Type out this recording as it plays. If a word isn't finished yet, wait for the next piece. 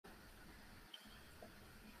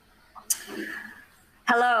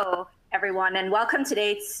Hello, everyone, and welcome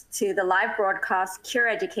today to the live broadcast Cure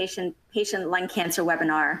Education Patient Lung Cancer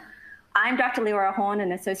webinar. I'm Dr. Leora Horn,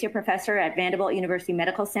 an associate professor at Vanderbilt University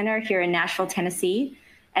Medical Center here in Nashville, Tennessee,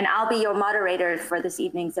 and I'll be your moderator for this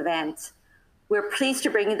evening's event. We're pleased to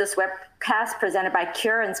bring you this webcast presented by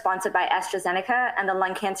Cure and sponsored by AstraZeneca and the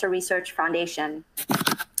Lung Cancer Research Foundation.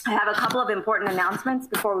 I have a couple of important announcements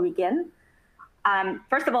before we begin.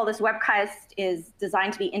 First of all, this webcast is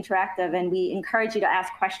designed to be interactive, and we encourage you to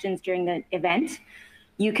ask questions during the event.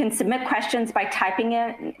 You can submit questions by typing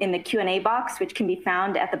it in the Q&A box, which can be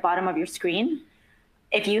found at the bottom of your screen.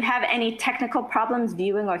 If you have any technical problems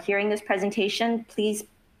viewing or hearing this presentation, please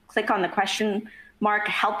click on the question mark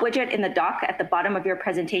help widget in the dock at the bottom of your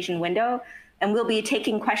presentation window, and we'll be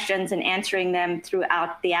taking questions and answering them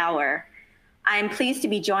throughout the hour. I'm pleased to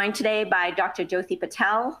be joined today by Dr. Jyothi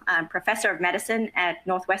Patel, Professor of Medicine at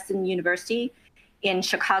Northwestern University in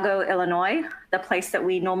Chicago, Illinois, the place that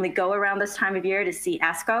we normally go around this time of year to see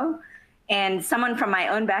ASCO, and someone from my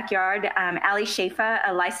own backyard, Ali Schaefer,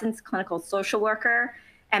 a licensed clinical social worker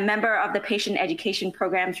and member of the Patient Education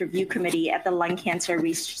Programs Review Committee at the Lung Cancer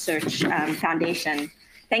Research Foundation.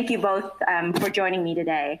 Thank you both for joining me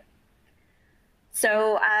today.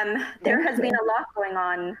 So there has been a lot going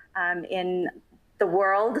on in the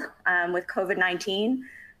world with COVID-19,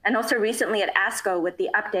 and also recently at ASCO with the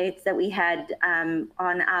updates that we had on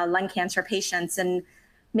our lung cancer patients. And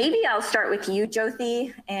maybe I'll start with you,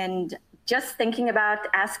 Jyothi, and just thinking about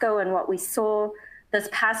ASCO and what we saw this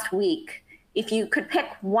past week. If you could pick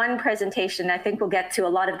one presentation, I think we'll get to a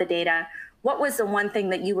lot of the data. What was the one thing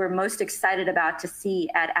that you were most excited about to see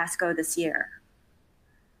at ASCO this year?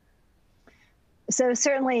 So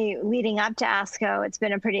certainly leading up to ASCO, it's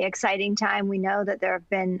been a pretty exciting time. We know that there have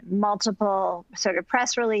been multiple sort of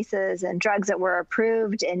press releases and drugs that were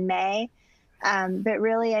approved in May. But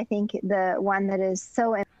really, I think the one that is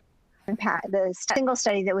so the single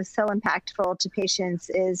study that was so impactful to patients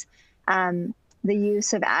is the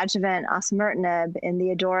use of adjuvant osimertinib in the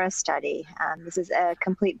ADAURA study. This is a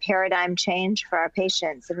complete paradigm change for our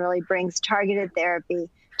patients and really brings targeted therapy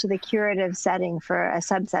to the curative setting for a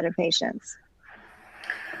subset of patients.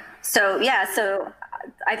 So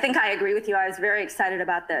I think I agree with you. I was very excited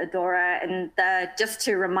about the ADAURA, and just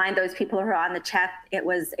to remind those people who are on the chat, it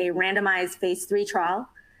was a randomized phase 3 trial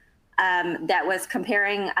that was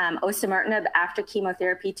comparing osimertinib after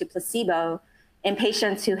chemotherapy to placebo in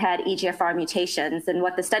patients who had EGFR mutations. And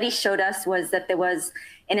what the study showed us was that there was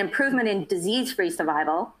an improvement in disease-free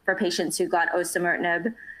survival for patients who got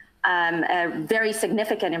osimertinib, a very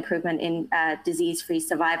significant improvement in disease-free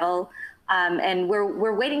survival. And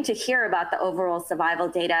we're waiting to hear about the overall survival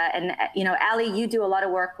data. And, Ali, you do a lot of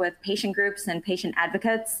work with patient groups and patient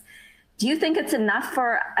advocates. Do you think it's enough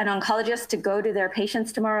for an oncologist to go to their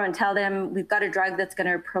patients tomorrow and tell them, we've got a drug that's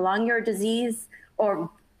going to prolong your disease or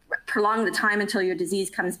prolong the time until your disease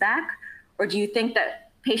comes back? Or do you think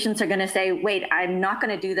that patients are going to say, wait, I'm not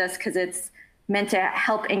going to do this because it's meant to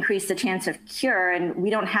help increase the chance of cure, and we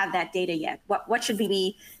don't have that data yet? What should we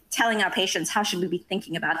be telling our patients? How should we be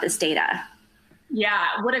thinking about this data? Yeah,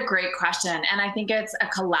 what a great question. And I think it's a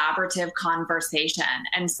collaborative conversation.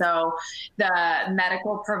 And so the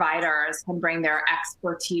medical providers can bring their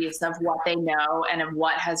expertise of what they know and of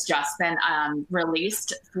what has just been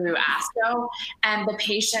released through ASCO. And the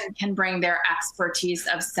patient can bring their expertise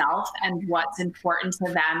of self and what's important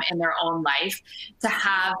to them in their own life to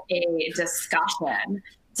have a discussion,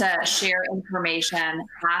 to share information,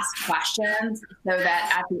 ask questions, so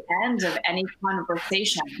that at the end of any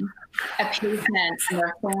conversation, a patient and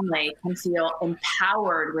their family can feel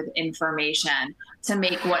empowered with information to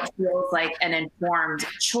make what feels like an informed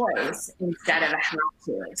choice instead of a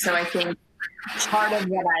have-to. So I think part of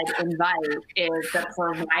what I'd invite is the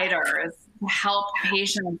providers to help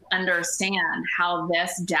patients understand how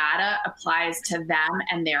this data applies to them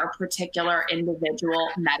and their particular individual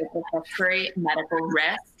medical history, medical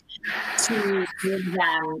risk, to give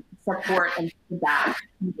them support and feedback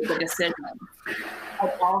to make a decision.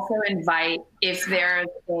 I'd also invite, if there's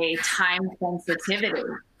a time sensitivity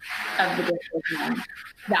of the decision,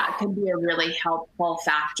 that could be a really helpful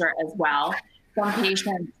factor as well. Some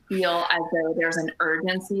patients feel as though there's an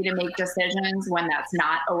urgency to make decisions when that's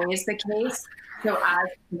not always the case. So as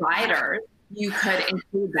providers, you could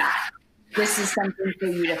include that. This is something for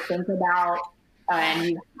you to think about, and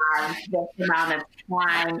you have this amount of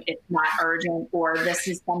time, it's not urgent, or this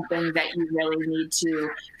is something that you really need to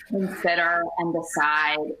consider and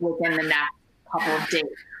decide within the next couple of days,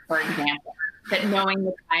 for example. That knowing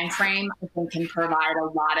the time frame, I think, can provide a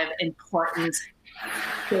lot of important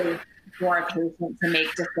space for a patient to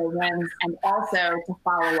make decisions and also to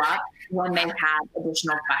follow up when they have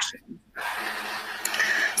additional questions.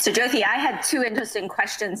 So Jyoti, I had two interesting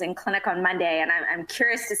questions in clinic on Monday, and I'm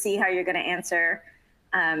curious to see how you're going to answer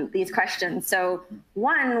these questions. So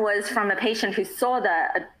one was from a patient who saw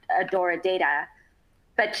the ADAURA data,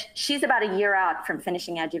 but she's about a year out from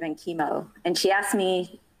finishing adjuvant chemo. And she asked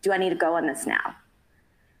me, do I need to go on this now?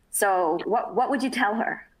 So what would you tell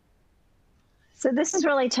her? So this is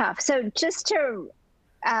really tough. So just to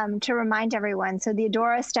remind everyone, so the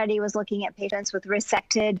ADAURA study was looking at patients with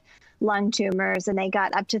resected lung tumors, and they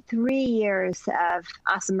got up to 3 years of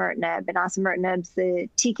osimertinib, and osimertinib's the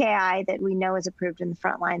TKI that we know is approved in the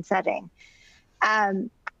frontline setting.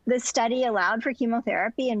 The study allowed for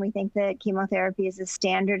chemotherapy, and we think that chemotherapy is a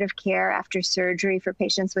standard of care after surgery for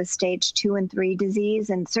patients with stage 2 and 3 disease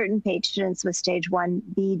and certain patients with stage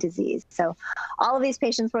 1B disease. So all of these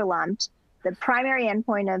patients were lumped. The primary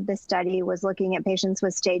endpoint of the study was looking at patients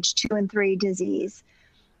with stage 2 and 3 disease.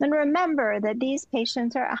 And remember that these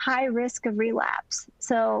patients are at high risk of relapse.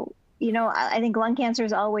 So, you know, I think lung cancer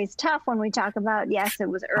is always tough when we talk about, yes, it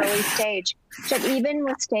was early stage, but even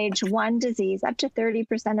with stage 1 disease, up to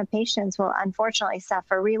 30% of patients will unfortunately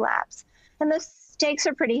suffer relapse. And the stakes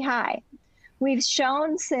are pretty high. We've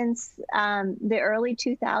shown since the early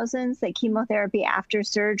 2000s that chemotherapy after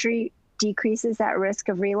surgery decreases that risk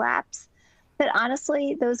of relapse. But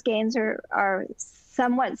honestly, those gains are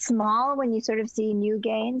somewhat small when you sort of see new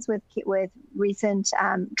gains with recent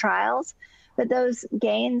trials. But those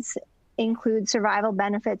gains include survival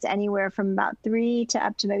benefits anywhere from about 3 to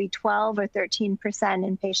up to maybe 12 or 13%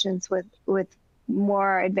 in patients with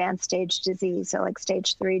more advanced stage disease, so like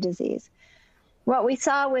stage 3 disease. What we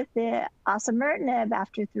saw with the osimertinib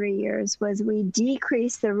after 3 years was we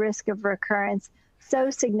decreased the risk of recurrence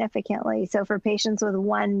so significantly. So for patients with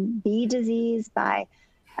 1B disease by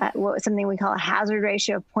something we call a hazard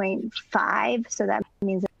ratio of 0.5, so that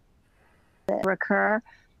means that recur.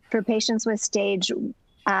 For patients with stage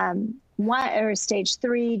 1 or stage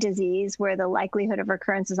 3 disease, where the likelihood of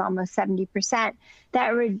recurrence is almost 70%,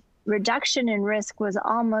 that reduction in risk was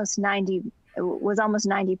almost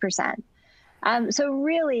 90%. So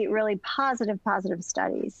really, really positive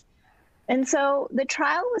studies. And so the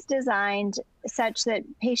trial was designed such that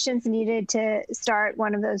patients needed to start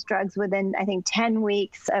one of those drugs within, I think, 10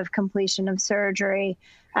 weeks of completion of surgery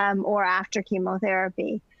or after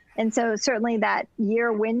chemotherapy. And so certainly that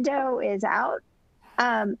year window is out.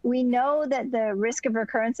 We know that the risk of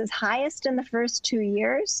recurrence is highest in the first 2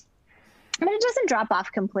 years, but it doesn't drop off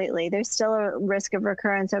completely. There's still a risk of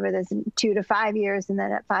recurrence over this 2 to 5 years. And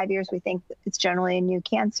then at 5 years, we think it's generally a new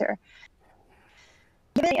cancer.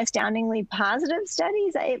 Given the astoundingly positive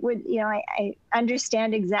studies, it would, you know, I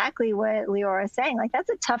understand exactly what Leora is saying. Like, that's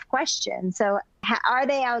a tough question. So are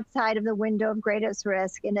they outside of the window of greatest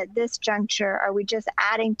risk? And at this juncture, are we just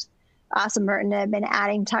adding osimertinib and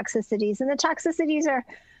adding toxicities? And the toxicities are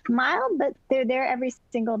mild, but they're there every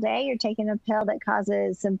single day. You're taking a pill that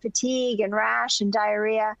causes some fatigue and rash and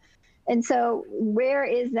diarrhea. And so where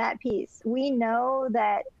is that piece? We know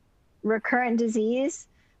that recurrent disease,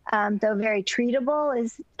 though very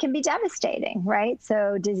treatable, can be devastating, right?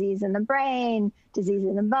 So disease in the brain, disease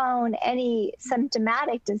in the bone, any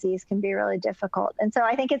symptomatic disease can be really difficult. And so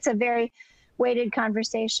I think it's a very weighted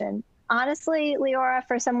conversation. Honestly, Leora,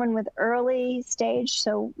 for someone with early stage,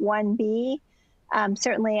 so 1B,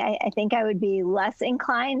 certainly I think I would be less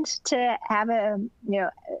inclined to have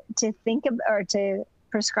to think of or to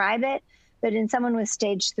prescribe it. But in someone with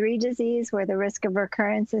stage 3 disease, where the risk of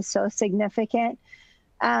recurrence is so significant,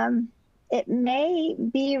 it may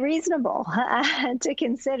be reasonable to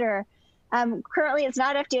consider. Currently, it's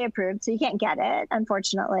not FDA approved, so you can't get it,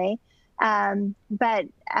 unfortunately. But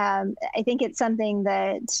I think it's something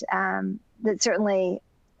that that certainly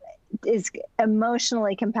is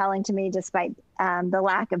emotionally compelling to me, despite the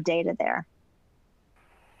lack of data there.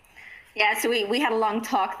 Yeah, so we had a long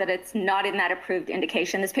talk that it's not in that approved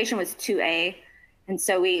indication. This patient was 2A, and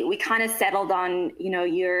so we kind of settled on,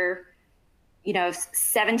 your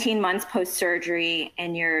 17 months post-surgery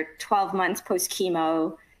and your 12 months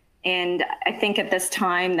post-chemo. And I think at this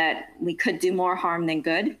time that we could do more harm than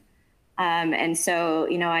good. And so,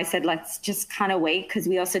 I said, let's just kind of wait, because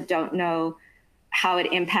we also don't know how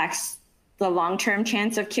it impacts the long-term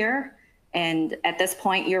chance of cure. And at this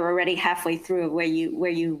point, you're already halfway through where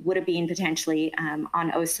you would have been potentially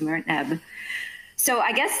on osimertinib. So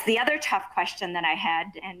I guess the other tough question that I had,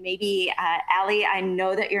 and maybe Ali, I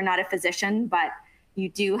know that you're not a physician, but you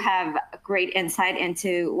do have great insight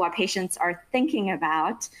into what patients are thinking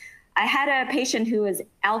about. I had a patient who was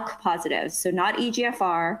ALK positive, so not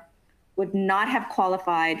EGFR, would not have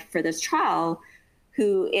qualified for this trial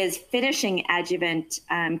who is finishing adjuvant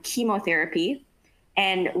chemotherapy.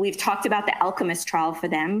 And we've talked about the Alchemist trial for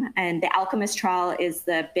them. And the Alchemist trial is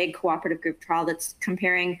the big cooperative group trial that's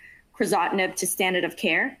comparing crizotinib to standard of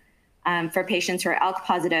care for patients who are ALK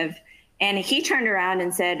positive. And he turned around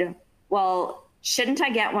and said, well, shouldn't I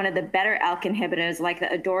get one of the better ALK inhibitors like the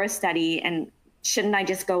ADAURA study? And shouldn't I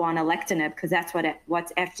just go on alectinib? Because that's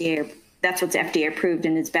what's FDA approved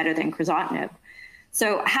and is better than crizotinib.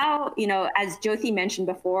 So how, as Jyoti mentioned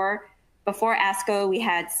before ASCO, we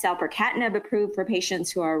had selpercatinib approved for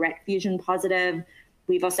patients who are RET fusion positive.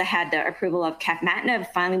 We've also had the approval of capmatinib.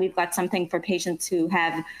 Finally, we've got something for patients who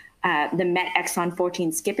have the MET exon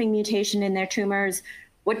 14 skipping mutation in their tumors.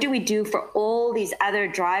 What do we do for all these other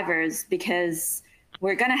drivers? Because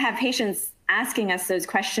we're going to have patients asking us those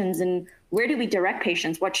questions, and where do we direct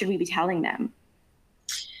patients? What should we be telling them?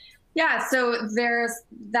 Yeah, so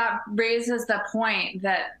that raises the point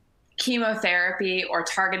that chemotherapy or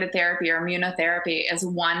targeted therapy or immunotherapy is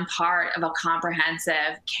one part of a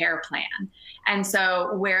comprehensive care plan. And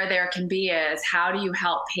so where there can be is, how do you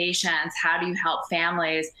help patients? How do you help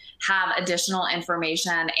families have additional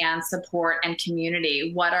information and support and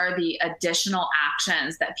community? What are the additional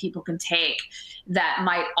actions that people can take that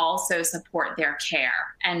might also support their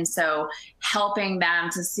care? And so helping them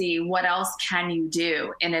to see what else can you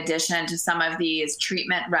do in addition to some of these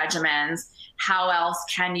treatment regimens. How else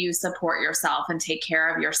can you support yourself and take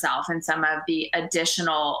care of yourself in some of the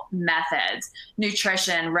additional methods?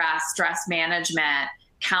 Nutrition, rest, stress management,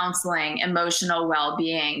 counseling, emotional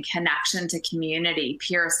well-being, connection to community,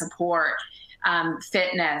 peer support,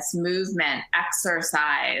 fitness, movement,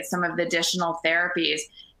 exercise, some of the additional therapies.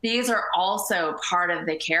 These are also part of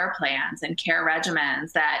the care plans and care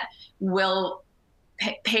regimens that will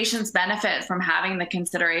patients benefit from having the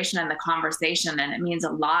consideration and the conversation, and it means a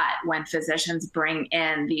lot when physicians bring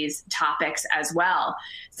in these topics as well.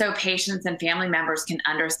 So patients and family members can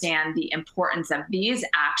understand the importance of these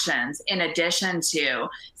actions in addition to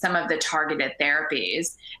some of the targeted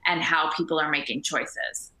therapies and how people are making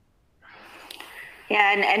choices.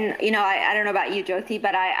 Yeah, and I don't know about you, Jyoti,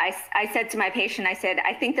 but I said to my patient, I said,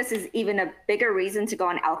 I think this is even a bigger reason to go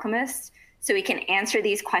on Alchemist, so we can answer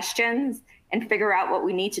these questions and figure out what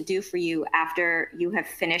we need to do for you after you have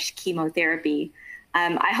finished chemotherapy.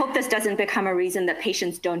 I hope this doesn't become a reason that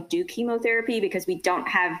patients don't do chemotherapy, because we don't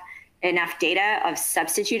have enough data of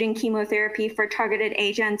substituting chemotherapy for targeted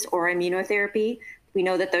agents or immunotherapy. We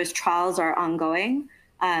know that those trials are ongoing,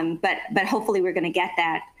 but hopefully we're going to get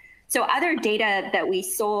that. So other data that we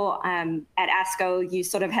saw at ASCO, you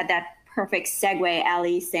sort of had that perfect segue,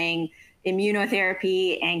 Ali, saying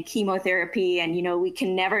immunotherapy and chemotherapy. And, we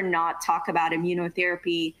can never not talk about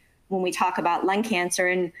immunotherapy when we talk about lung cancer.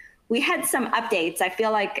 And we had some updates. I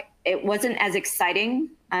feel like it wasn't as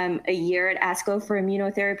exciting a year at ASCO for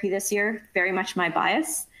immunotherapy this year, very much my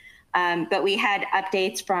bias. But we had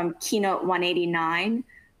updates from Keynote 189,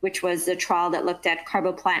 which was the trial that looked at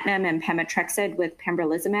carboplatin and pemetrexed with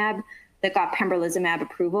pembrolizumab that got pembrolizumab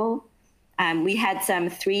approval. We had some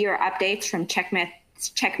 3-year updates from Checkmate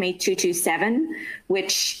 227,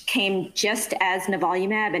 which came just as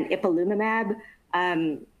nivolumab and ipilimumab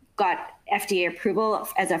got FDA approval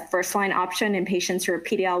as a first-line option in patients who are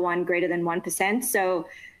PD-L1 greater than 1%. So,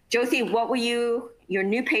 Jyoti, what were your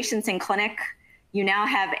new patients in clinic? You now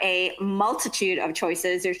have a multitude of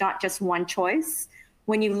choices. There's not just one choice.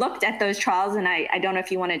 When you looked at those trials, and I don't know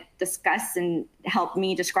if you want to discuss and help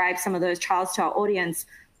me describe some of those trials to our audience,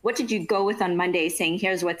 what did you go with on Monday saying,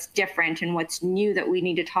 here's what's different and what's new that we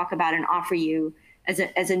need to talk about and offer you as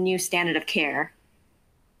a new standard of care?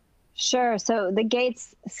 Sure. So the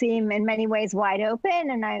gates seem in many ways wide open,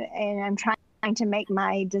 and I'm trying to make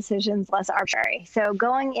my decisions less arbitrary. So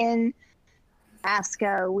going in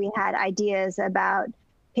ASCO, we had ideas about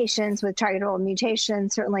patients with targetable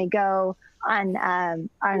mutations certainly go on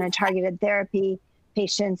a targeted therapy,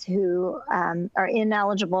 patients who are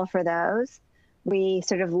ineligible for those. We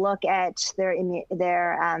sort of look at their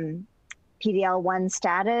PD-L1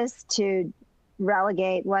 status to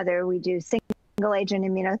relegate whether we do single agent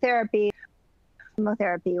immunotherapy,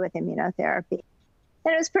 chemotherapy with immunotherapy.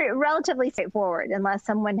 And it was relatively straightforward, unless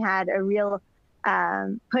someone had a real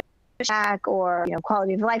pushback or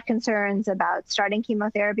quality of life concerns about starting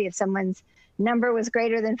chemotherapy. If someone's number was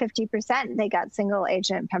greater than 50%, they got single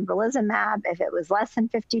agent pembrolizumab. If it was less than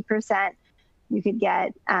 50%, you could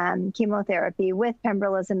get chemotherapy with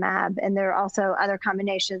pembrolizumab. And there are also other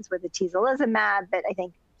combinations with atezolizumab, but I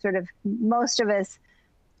think sort of most of us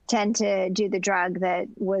tend to do the drug that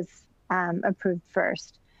was approved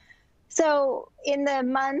first. So in the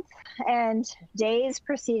month and days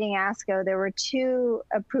preceding ASCO, there were 2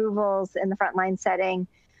 approvals in the frontline setting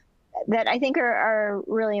that I think are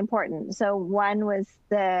really important. So one was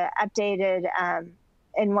the updated,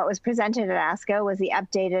 and what was presented at ASCO was the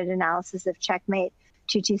updated analysis of CheckMate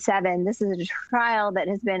 227. This is a trial that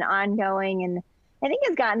has been ongoing, and I think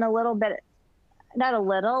has gotten a little bit, not a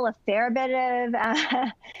little, a fair bit of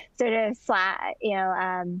sort of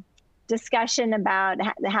discussion about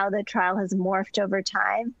how the trial has morphed over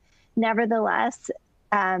time. Nevertheless,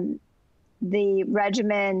 the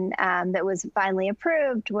regimen that was finally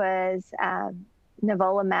approved was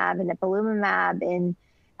nivolumab and ipilimumab in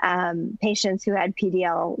patients who had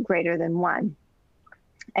PDL greater than 1,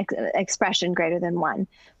 expression greater than 1.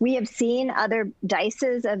 We have seen other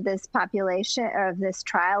dices of this population, of this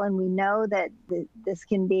trial, and we know that this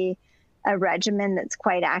can be a regimen that's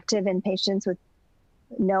quite active in patients with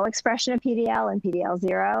no expression of PDL and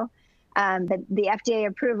PDL0. But the FDA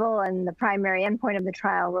approval and the primary endpoint of the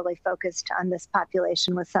trial really focused on this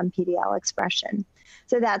population with some PDL expression.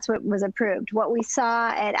 So that's what was approved. What we saw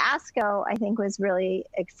at ASCO, I think, was really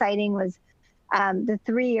exciting was the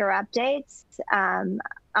 3-year updates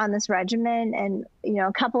on this regimen. And,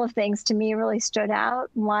 a couple of things to me really stood out.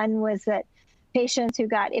 One was that patients who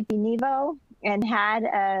got Ipi/Nivo and had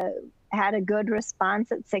a good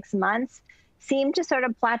response at 6 months seemed to sort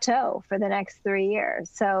of plateau for the next 3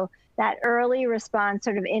 years. So that early response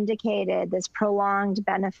sort of indicated this prolonged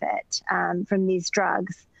benefit from these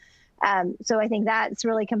drugs. So I think that's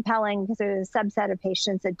really compelling because there's a subset of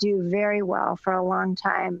patients that do very well for a long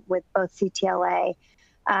time with both CTLA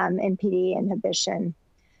and PD inhibition.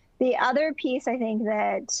 The other piece I think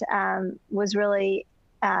that was really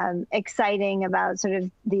exciting about sort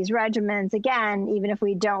of these regimens, again, even if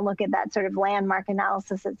we don't look at that sort of landmark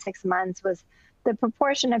analysis at 6 months, was the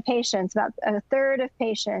proportion of patients, about a third of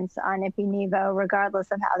patients on Ipi/Nivo, regardless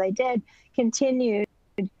of how they did, continued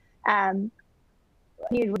with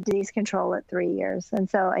disease control at 3 years. And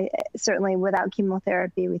so certainly without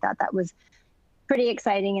chemotherapy, we thought that was pretty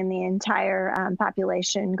exciting in the entire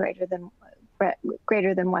population greater than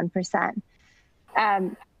 1%.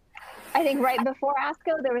 I think right before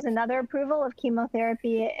ASCO, there was another approval of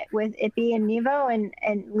chemotherapy with Ipi and Nivo.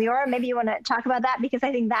 And Leora, maybe you want to talk about that, because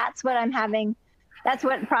I think that's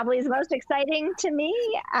what probably is most exciting to me,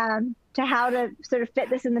 to how to sort of fit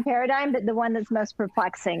this in the paradigm, but the one that's most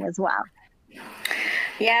perplexing as well.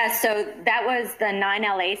 Yeah, so that was the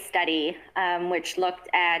 9LA study, which looked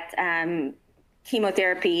at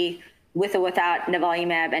chemotherapy with or without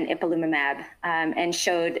nivolumab and ipilimumab, and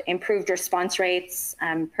showed improved response rates,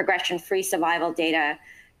 progression-free survival data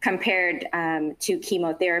compared to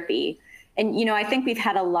chemotherapy. And, I think we've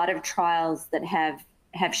had a lot of trials that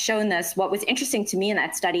have shown this. What was interesting to me in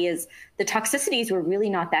that study is the toxicities were really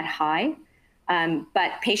not that high,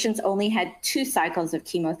 but patients only had 2 cycles of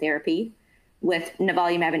chemotherapy with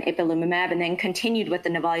nivolumab and ipilimumab, and then continued with the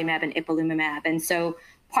nivolumab and ipilimumab. And so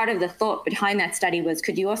part of the thought behind that study was,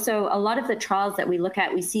 could you also, a lot of the trials that we look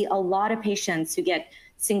at, we see a lot of patients who get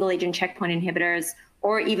single agent checkpoint inhibitors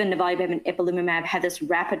or even nivolumab and ipilimumab have this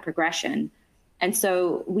rapid progression. And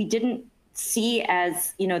so we didn't see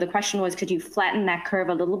as, the question was, could you flatten that curve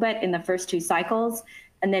a little bit in the first 2 cycles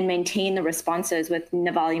and then maintain the responses with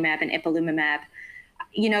nivolumab and ipilimumab?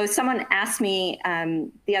 Someone asked me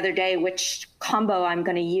the other day which combo I'm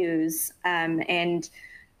going to use, and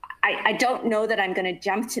I don't know that I'm going to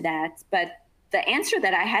jump to that, but the answer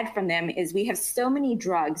that I had from them is we have so many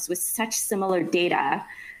drugs with such similar data.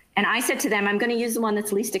 And I said to them, I'm going to use the one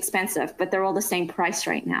that's least expensive, but they're all the same price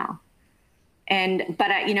right now.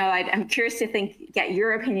 But I'm curious to get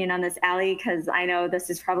your opinion on this, Ali, because I know this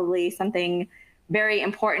is probably something very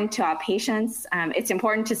important to our patients. It's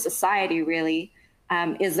important to society, really,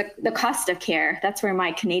 is the cost of care. That's where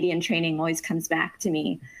my Canadian training always comes back to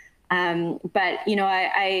me. But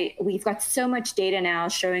we've got so much data now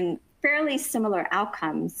showing fairly similar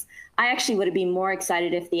outcomes. I actually would have been more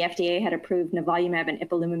excited if the FDA had approved nivolumab and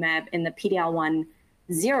ipilimumab in the PDL1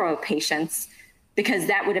 0 patients, because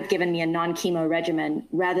that would have given me a non-chemo regimen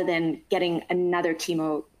rather than getting another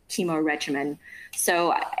chemo regimen.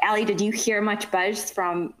 So, Ali, did you hear much buzz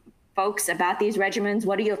from folks about these regimens?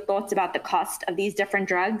 What are your thoughts about the cost of these different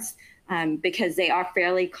drugs? Because they are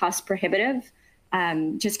fairly cost prohibitive.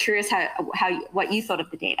 Just curious what you thought of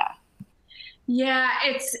the data. Yeah,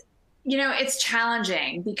 it's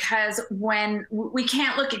challenging because when we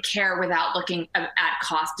can't look at care without looking at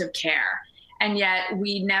cost of care. And yet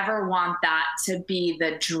we never want that to be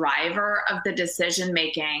the driver of the decision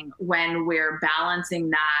making when we're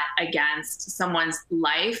balancing that against someone's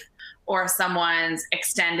life or someone's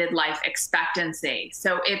extended life expectancy.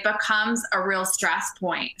 So it becomes a real stress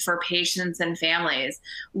point for patients and families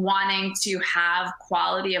wanting to have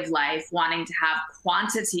quality of life, wanting to have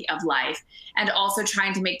quantity of life, and also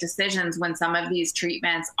trying to make decisions when some of these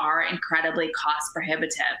treatments are incredibly cost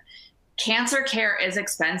prohibitive. Cancer care is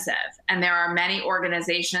expensive, and there are many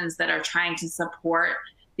organizations that are trying to support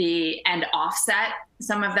and offset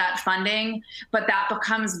some of that funding, but that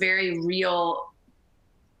becomes very real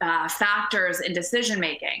factors in decision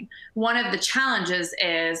making. One of the challenges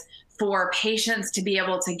is for patients to be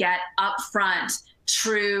able to get upfront,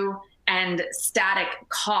 true and static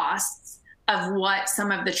costs of what some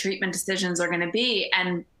of the treatment decisions are going to be,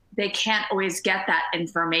 and they can't always get that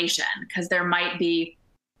information because there might be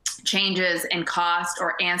changes in cost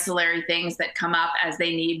or ancillary things that come up as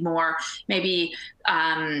they need more, maybe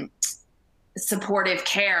supportive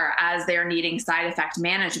care as they're needing side effect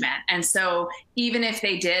management. And so even if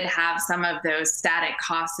they did have some of those static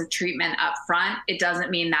costs of treatment up front, it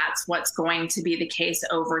doesn't mean that's what's going to be the case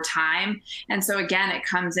over time. And so again, it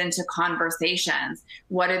comes into conversations.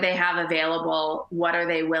 What do they have available? What are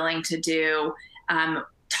they willing to do?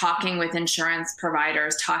 Talking with insurance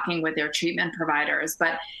providers, talking with their treatment providers.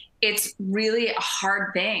 But it's really a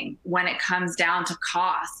hard thing when it comes down to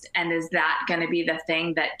cost. And is that going to be the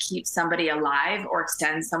thing that keeps somebody alive or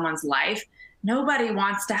extends someone's life? Nobody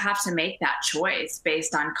wants to have to make that choice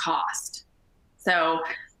based on cost. So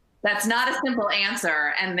that's not a simple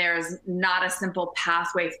answer. And there's not a simple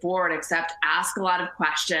pathway forward except ask a lot of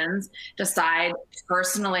questions, decide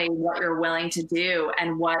personally what you're willing to do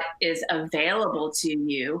and what is available to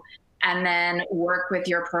you, and then work with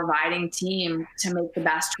your providing team to make the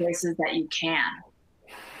best choices that you can.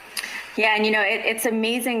 Yeah, and it's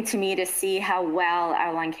amazing to me to see how well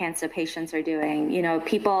our lung cancer patients are doing.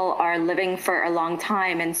 People are living for a long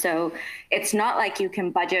time, and so it's not like you can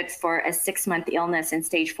budget for a 6-month illness in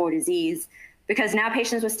stage 4 disease, because now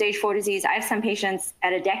patients with stage 4 disease, I have some patients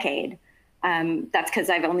at a decade. That's because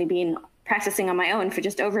I've only been practicing on my own for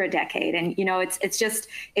just over a decade. And,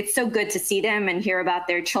 it's so good to see them and hear about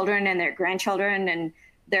their children and their grandchildren and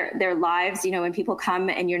their lives. When people come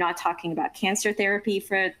and you're not talking about cancer therapy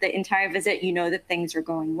for the entire visit, that things are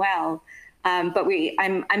going well. But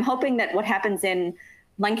I'm hoping that what happens in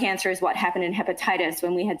lung cancer is what happened in hepatitis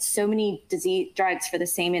when we had so many disease drugs for the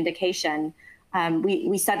same indication.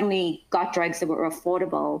 We suddenly got drugs that were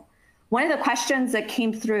affordable. One of the questions that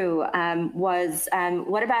came through was,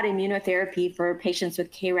 what about immunotherapy for patients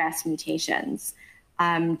with KRAS mutations?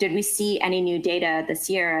 Did we see any new data this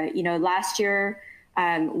year? Last year,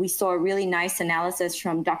 we saw a really nice analysis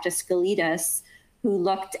from Dr. Skoulides, who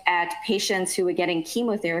looked at patients who were getting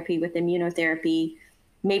chemotherapy with immunotherapy.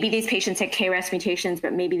 Maybe these patients had KRAS mutations,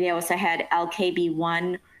 but maybe they also had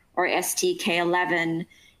LKB1 or STK11.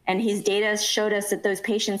 And his data showed us that those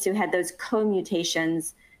patients who had those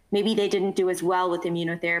co-mutations, maybe they didn't do as well with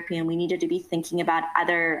immunotherapy, and we needed to be thinking about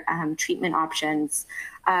other treatment options.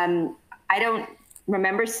 I don't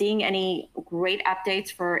remember seeing any great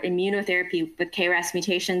updates for immunotherapy with KRAS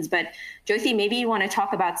mutations, but Jyothi, maybe you want to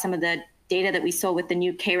talk about some of the data that we saw with the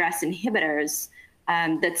new KRAS inhibitors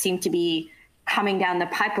that seem to be coming down the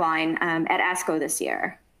pipeline at ASCO this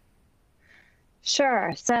year.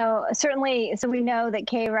 Sure. So certainly, we know that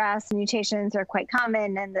KRAS mutations are quite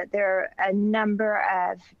common and that there are a number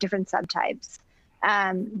of different subtypes.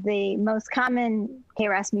 The most common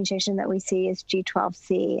KRAS mutation that we see is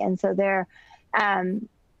G12C. And so there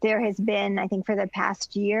has been, I think for the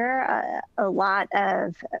past year, a lot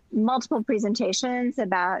of multiple presentations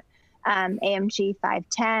about AMG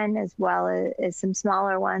 510, as well as some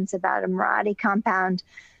smaller ones about a Mirati compound.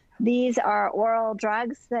 These are oral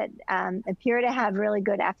drugs that appear to have really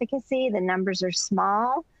good efficacy. The numbers are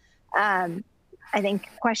small. I think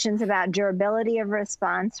questions about durability of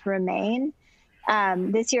response remain.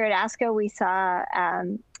 This year at ASCO, we saw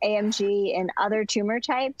AMG in other tumor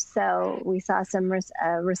types. So we saw some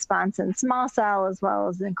response in small cell as well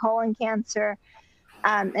as in colon cancer.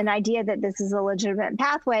 An idea that this is a legitimate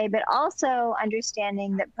pathway, but also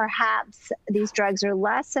understanding that perhaps these drugs are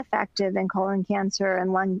less effective in colon cancer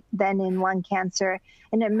and than in lung cancer,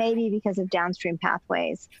 and it may be because of downstream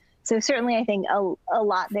pathways. So certainly, I think a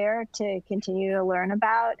lot there to continue to learn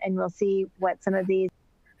about, and we'll see what some of these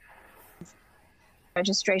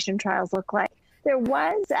registration trials look like. There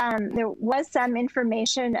was some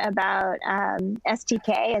information about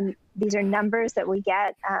STK, and these are numbers that we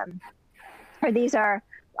get. Or these are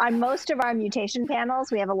on most of our mutation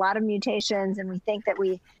panels. We have a lot of mutations, and we think that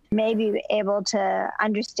we may be able to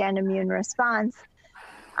understand immune response.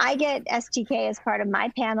 I get STK as part of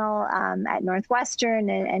my panel at Northwestern,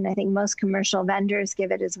 and I think most commercial vendors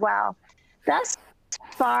give it as well. Thus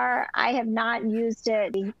far, I have not used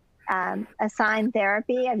it assigned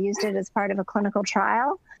therapy. I've used it as part of a clinical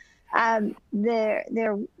trial. There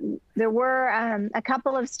were a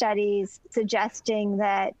couple of studies suggesting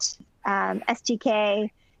that STK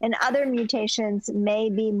and other mutations may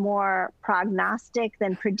be more prognostic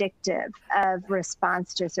than predictive of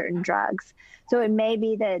response to certain drugs. So it may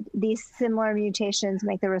be that these similar mutations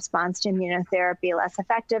make the response to immunotherapy less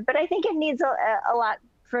effective, but I think it needs a lot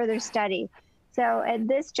further study. So at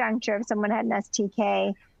this juncture, if someone had an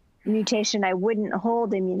STK mutation, I wouldn't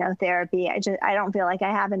hold immunotherapy. I don't feel like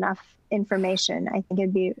I have enough information. I think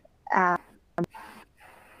it'd be.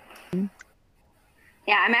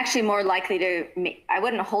 Yeah, I'm actually more likely to. I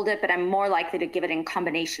wouldn't hold it, but I'm more likely to give it in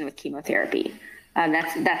combination with chemotherapy.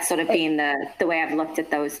 That's sort of been the way I've looked at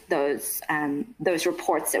those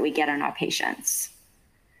reports that we get on our patients.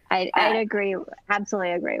 I'd agree,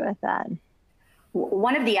 absolutely agree with that.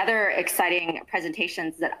 One of the other exciting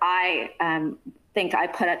presentations that I think I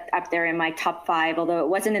put up there in my top 5, although it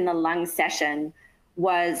wasn't in the lung session,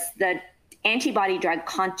 was the antibody drug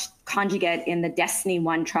conjugate in the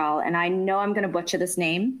DESTINY-1 trial. And I know I'm going to butcher this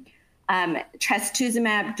name,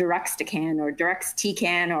 trastuzumab deruxtecan or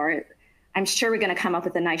deruxtecan, or I'm sure we're going to come up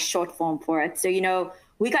with a nice short form for it. So,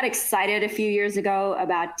 we got excited a few years ago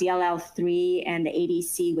about DLL3 and the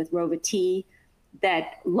ADC with Rova-T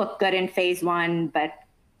that looked good in phase 1, but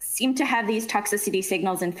seemed to have these toxicity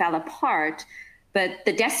signals and fell apart. But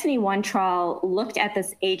the DESTINY-1 trial looked at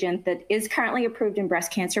this agent that is currently approved in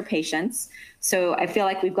breast cancer patients. So I feel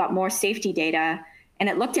like we've got more safety data. And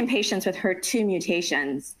it looked in patients with HER2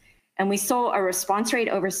 mutations. And we saw a response rate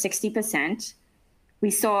over 60%.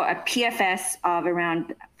 We saw a PFS of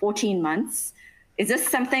around 14 months. Is this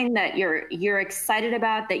something that you're excited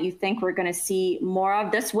about, that you think we're going to see more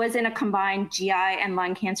of? This was in a combined GI and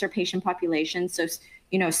lung cancer patient population. So,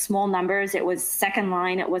 small numbers. It was second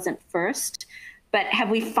line. It wasn't first. But have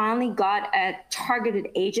we finally got a targeted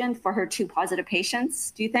agent for HER2 positive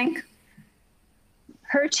patients, do you think?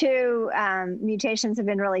 HER2 mutations have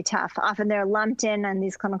been really tough. Often they're lumped in on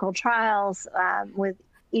these clinical trials with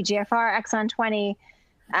EGFR exon 20.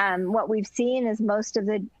 What we've seen is most of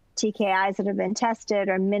the TKIs that have been tested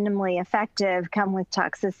are minimally effective, come with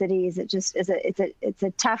toxicities. It just is it's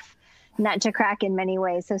a tough nut to crack in many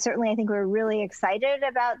ways. So certainly I think we're really excited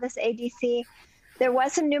about this ADC. There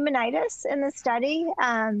was some pneumonitis in the study,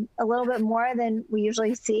 a little bit more than we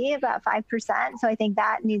usually see, about 5%. So I think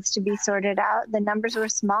that needs to be sorted out. The numbers were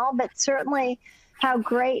small, but certainly how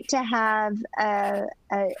great to have a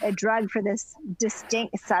drug for this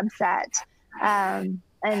distinct subset. And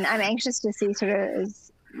I'm anxious to see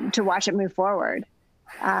to watch it move forward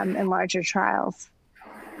in larger trials.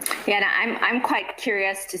 Yeah, and I'm quite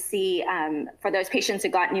curious to see for those patients who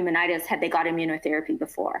got pneumonitis, had they got immunotherapy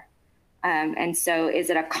before? And so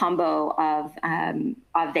is it a combo of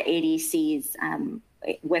the ADCs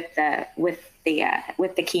with the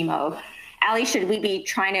chemo? Ali, should we be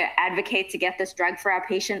trying to advocate to get this drug for our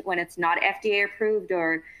patient when it's not FDA approved,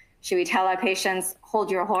 or should we tell our patients,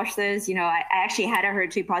 hold your horses? I actually had a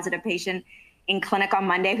HER2 positive patient in clinic on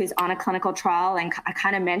Monday who's on a clinical trial, and I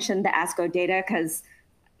kind of mentioned the ASCO data because,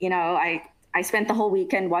 I spent the whole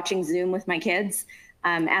weekend watching Zoom with my kids,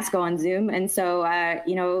 ASCO on Zoom, and so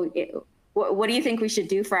what do you think we should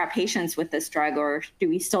do for our patients with this drug, or do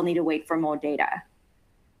we still need to wait for more data?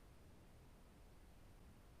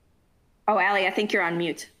 Oh, Ali, I think you're on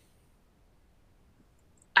mute.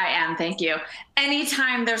 I am, thank you.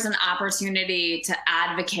 Anytime there's an opportunity to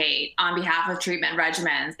advocate on behalf of treatment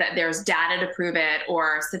regimens, that there's data to prove it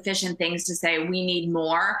or sufficient things to say we need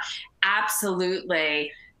more,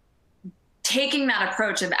 absolutely. Taking that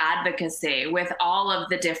approach of advocacy with all of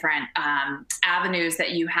the different avenues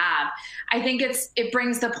that you have, I think it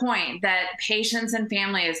brings the point that patients and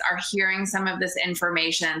families are hearing some of this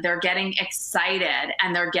information. They're getting excited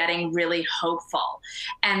and they're getting really hopeful.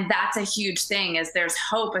 And that's a huge thing, is there's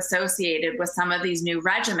hope associated with some of these new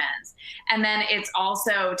regimens. And then it's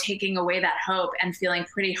also taking away that hope and feeling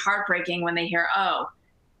pretty heartbreaking when they hear, oh,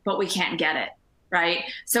 but we can't get it. Right?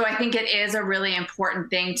 So I think it is a really important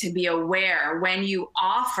thing to be aware when you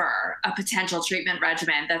offer a potential treatment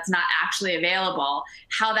regimen that's not actually available,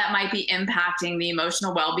 how that might be impacting the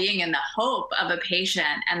emotional well-being and the hope of a patient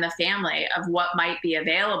and the family of what might be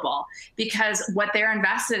available, because what they're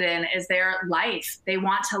invested in is their life. They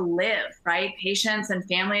want to live, right? Patients and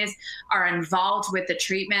families are involved with the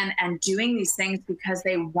treatment and doing these things because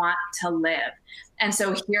they want to live. And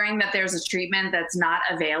so hearing that there's a treatment that's not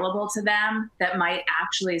available to them that might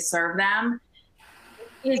actually serve them,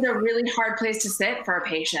 is a really hard place to sit for a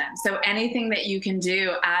patient. So anything that you can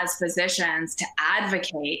do as physicians to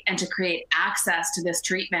advocate and to create access to this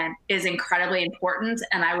treatment is incredibly important.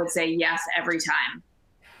 And I would say yes every time.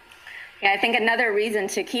 Yeah, I think another reason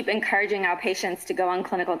to keep encouraging our patients to go on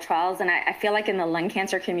clinical trials, and I feel like in the lung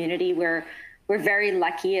cancer community, we're very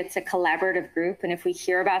lucky. It's a collaborative group. And if we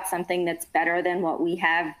hear about something that's better than what we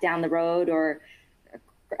have down the road or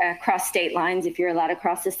across state lines, if you're allowed to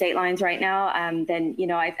cross the state lines right now, then,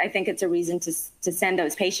 I think it's a reason to send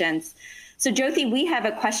those patients. So Jyoti, we have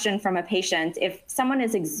a question from a patient. If someone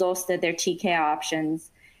has exhausted their TKI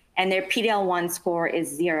options and their PD-L1 score is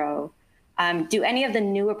 0, do any of the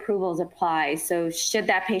new approvals apply? So should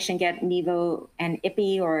that patient get Nivo and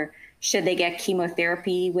Ipi, or should they get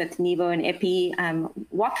chemotherapy with Nivo and Ipi?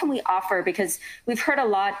 What can we offer? Because we've heard a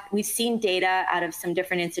lot, we've seen data out of some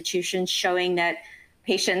different institutions showing that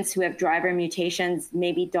patients who have driver mutations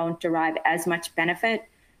maybe don't derive as much benefit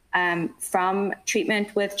from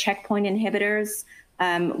treatment with checkpoint inhibitors.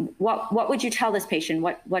 What would you tell this patient?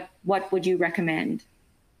 What would you recommend?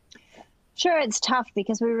 Sure, it's tough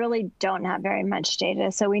because we really don't have very much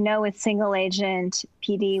data. So we know with single agent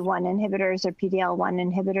PD-1 inhibitors or PD-L1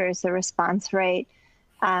 inhibitors, the response rate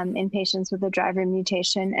in patients with a driver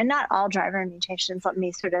mutation, and not all driver mutations, let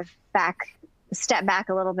me sort of step back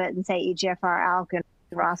a little bit and say EGFR, ALK, and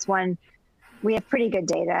ROS1, we have pretty good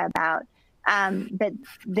data about, but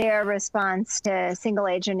their response to single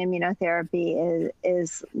agent immunotherapy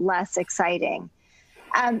is less exciting.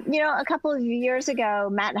 A couple of years ago,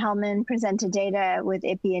 Matt Hellman presented data with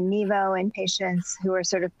Ipi and Nivo in patients who were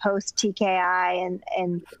sort of post-TKI,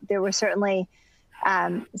 and there was certainly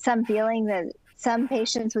some feeling that some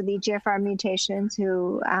patients with EGFR mutations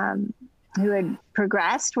who had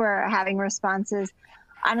progressed were having responses.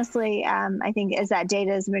 Honestly, I think as that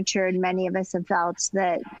data has matured, many of us have felt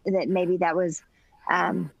that maybe that was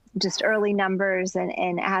just early numbers and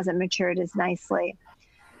it hasn't matured as nicely.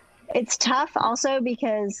 It's tough also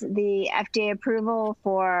because the FDA approval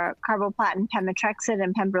for carboplatin, pemetrexed,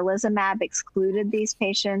 and pembrolizumab excluded these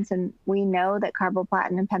patients. And we know that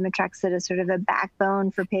carboplatin and pemetrexed is sort of a backbone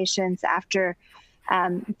for patients after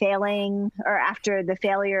failing or after the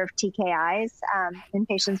failure of TKIs in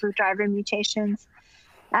patients with driver mutations.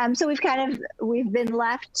 So we've been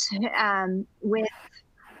left with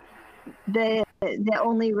the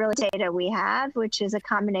only real data we have, which is a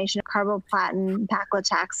combination of carboplatin,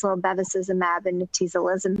 paclitaxel, bevacizumab, and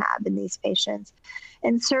atezolizumab in these patients.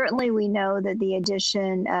 And certainly we know that the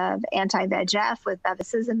addition of anti-VEGF with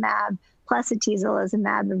bevacizumab plus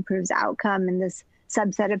atezolizumab improves outcome in this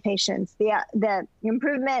subset of patients. The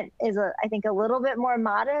improvement is, I think, a little bit more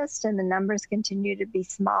modest, and the numbers continue to be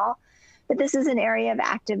small. But this is an area of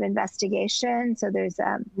active investigation. So there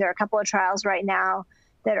are a couple of trials right now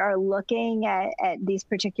that are looking at these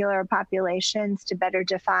particular populations to better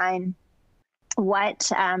define what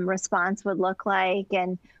response would look like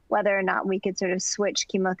and whether or not we could sort of switch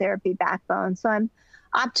chemotherapy backbone. So I'm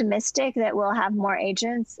optimistic that we'll have more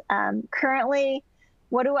agents. Currently,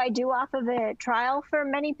 what do I do off of a trial for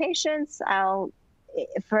many patients?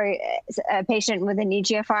 For a patient with an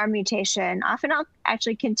EGFR mutation, often I'll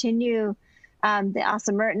actually continue the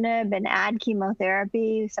osimertinib and add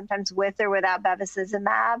chemotherapy, sometimes with or without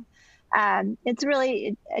bevacizumab.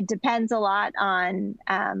 It depends a lot on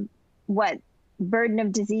what burden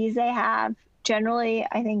of disease they have. Generally,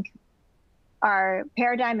 I think our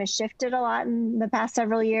paradigm has shifted a lot in the past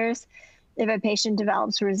several years. If a patient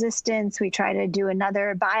develops resistance, we try to do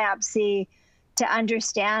another biopsy to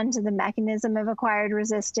understand the mechanism of acquired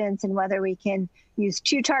resistance and whether we can use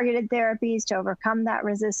 2 targeted therapies to overcome that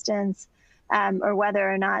resistance, or whether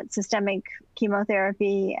or not systemic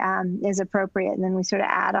chemotherapy is appropriate. And then we sort of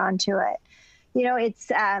add on to it. It's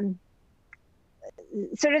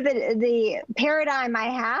sort of the paradigm I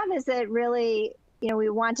have is that really, we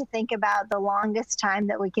want to think about the longest time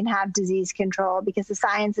that we can have disease control because the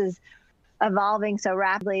science is evolving so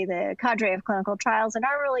rapidly, the cadre of clinical trials and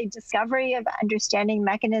our really discovery of understanding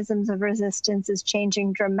mechanisms of resistance is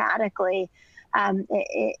changing dramatically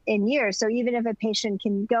in years. So even if a patient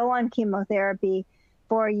can go on chemotherapy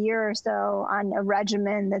for a year or so on a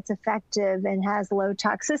regimen that's effective and has low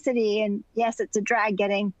toxicity, and yes, it's a drag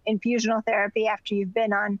getting infusional therapy after you've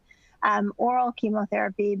been on oral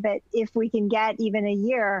chemotherapy, but if we can get even a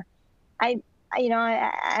year,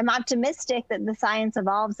 I'm optimistic that the science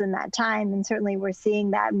evolves in that time. And certainly we're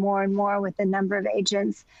seeing that more and more with the number of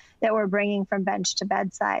agents that we're bringing from bench to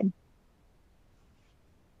bedside.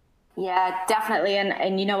 Yeah, definitely.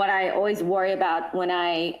 And you know what I always worry about when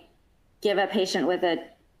I give a patient with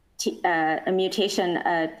a mutation,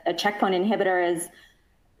 a checkpoint inhibitor is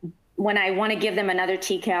when I want to give them another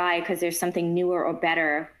TKI because there's something newer or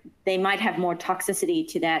better, they might have more toxicity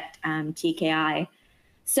to that TKI.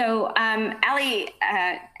 So, Ali,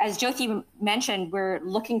 as Jyoti mentioned, we're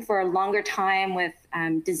looking for a longer time with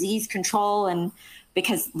disease control, and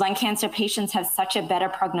because lung cancer patients have such a better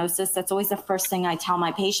prognosis, that's always the first thing I tell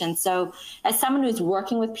my patients. So as someone who's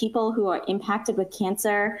working with people who are impacted with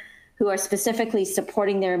cancer, who are specifically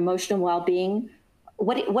supporting their emotional well-being,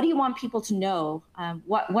 what do you want people to know?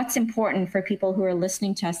 What's important for people who are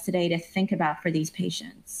listening to us today to think about for these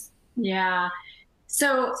patients? Yeah.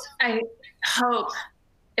 So I hope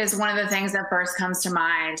is one of the things that first comes to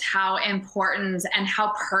mind, how important and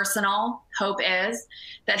how personal hope is,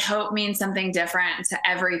 that hope means something different to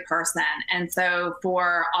every person. And so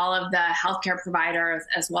for all of the healthcare providers,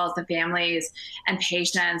 as well as the families and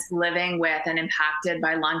patients living with and impacted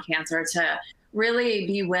by lung cancer, to really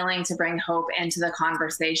be willing to bring hope into the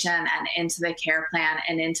conversation and into the care plan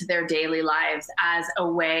and into their daily lives as a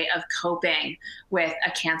way of coping with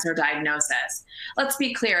a cancer diagnosis. Let's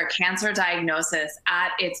be clear, cancer diagnosis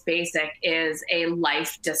at its basic is a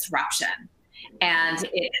life disruption. And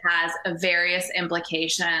it has various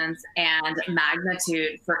implications and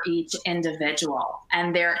magnitude for each individual.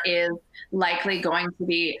 And there is likely going to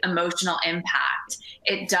be emotional impact.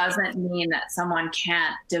 It doesn't mean that someone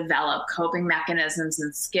can't develop coping mechanisms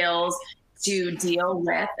and skills to deal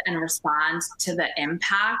with and respond to the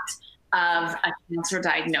impact of a cancer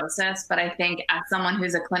diagnosis. But I think as someone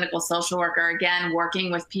who's a clinical social worker, again,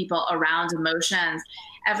 working with people around emotions,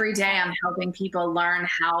 every day I'm helping people learn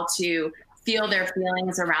how to feel their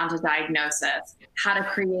feelings around a diagnosis, how to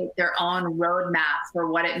create their own roadmap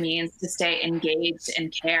for what it means to stay engaged in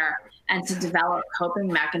care, and to develop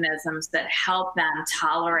coping mechanisms that help them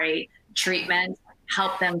tolerate treatment,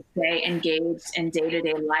 help them stay engaged in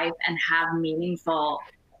day-to-day life and have meaningful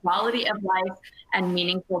quality of life and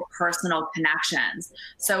meaningful personal connections.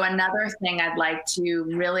 So another thing I'd like to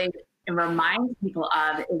really remind people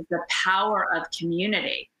of is the power of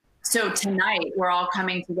community. So tonight, we're all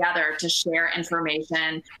coming together to share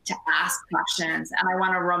information, to ask questions. And I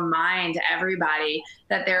want to remind everybody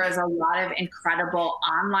that there is a lot of incredible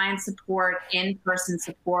online support, in-person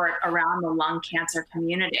support around the lung cancer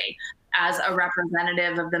community. As a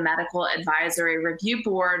representative of the Medical Advisory Review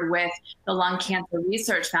Board with the Lung Cancer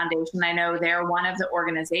Research Foundation, I know they're one of the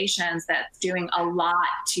organizations that's doing a lot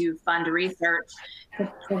to fund research,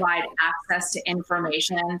 to provide access to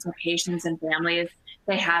information to patients and families.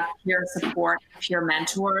 They have peer support, peer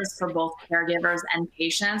mentors for both caregivers and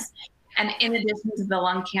patients. And in addition to the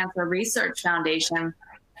Lung Cancer Research Foundation,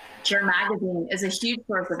 Cure Magazine is a huge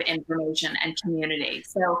source of information and community.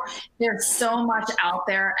 So there's so much out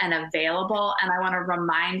there and available. And I want to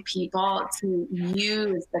remind people to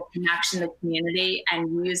use the connection to community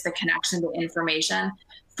and use the connection to information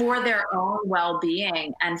for their own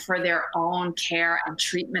well-being and for their own care and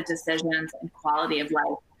treatment decisions and quality of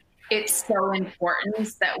life. It's so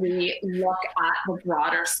important that we look at the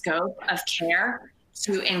broader scope of care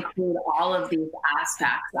to include all of these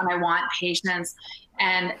aspects. And I want patients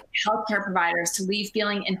and healthcare providers to leave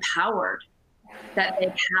feeling empowered, that they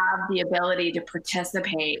have the ability to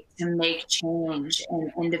participate, to make change in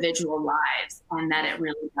individual lives, and that it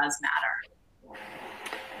really does matter.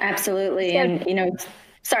 Absolutely. And,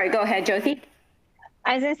 sorry, go ahead, Jyoti.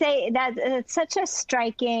 I was going to say that it's such a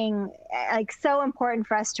striking, so important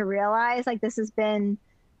for us to realize, this has been,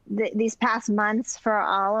 these past months for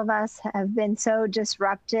all of us have been so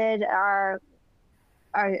disrupted. Our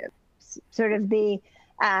sort of the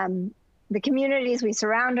communities we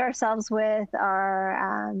surround ourselves with,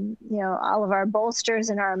 our, all of our bolsters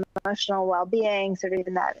and our emotional well-being, sort of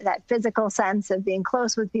even that physical sense of being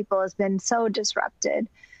close with people has been so disrupted.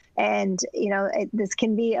 And, this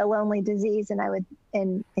can be a lonely disease. And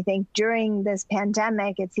I think during this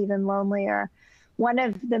pandemic, it's even lonelier. One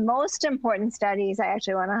of the most important studies I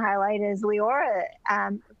actually want to highlight is Leora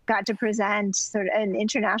got to present sort of an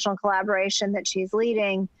international collaboration that she's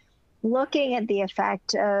leading, looking at the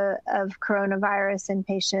effect of coronavirus in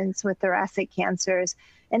patients with thoracic cancers.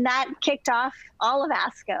 And that kicked off all of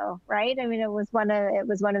ASCO, right? I mean, it was one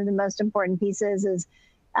of the most important pieces is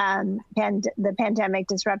the pandemic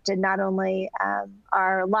disrupted not only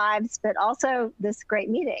our lives, but also this great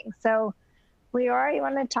meeting. So Leora, you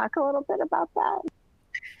want to talk a little bit about that?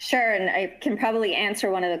 Sure, and I can probably answer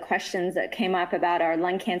one of the questions that came up about our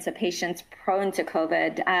lung cancer patients prone to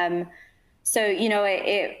COVID. So,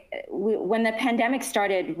 when the pandemic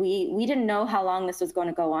started, we didn't know how long this was going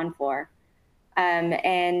to go on for.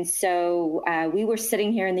 And so we were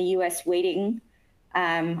sitting here in the US waiting.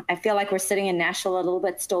 I feel like we're sitting in Nashville a little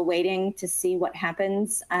bit, still waiting to see what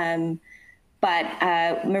happens. But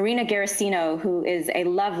Marina Garasino, who is a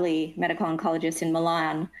lovely medical oncologist in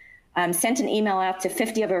Milan, sent an email out to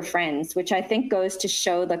 50 of her friends, which I think goes to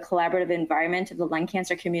show the collaborative environment of the lung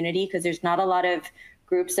cancer community, because there's not a lot of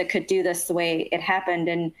groups that could do this the way it happened.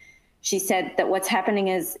 And she said that what's happening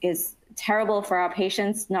is terrible for our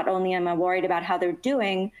patients. Not only am I worried about how they're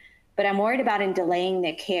doing, but I'm worried about in delaying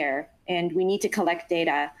their care, and we need to collect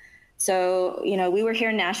data. So, we were here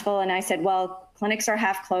in Nashville, and I said, well, clinics are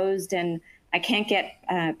half closed, and I can't get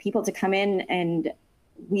people to come in, and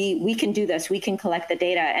we can do this. We can collect the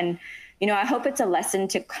data. And, I hope it's a lesson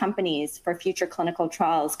to companies for future clinical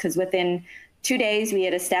trials, because within 2 days, we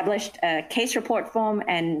had established a case report form,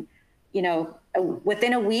 and,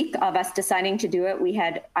 within a week of us deciding to do it, we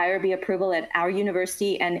had IRB approval at our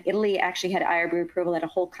university, and Italy actually had IRB approval at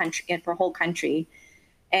for a whole country.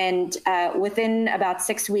 And within about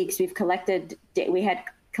 6 weeks, we had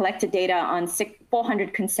collected data on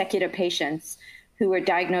 400 consecutive patients who were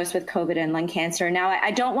diagnosed with COVID and lung cancer. Now,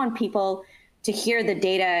 I don't want people to hear the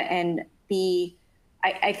data and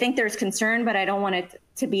I think there's concern, but I don't want it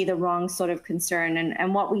to be the wrong sort of concern.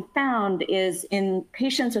 And what we found is in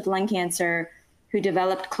patients with lung cancer who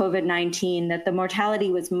developed COVID-19, that the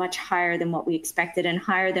mortality was much higher than what we expected and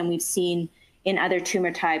higher than we've seen in other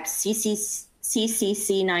tumor types.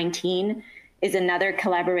 CCC19 is another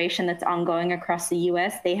collaboration that's ongoing across the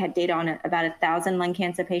US. They had data on about 1,000 lung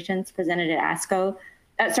cancer patients presented at ASCO.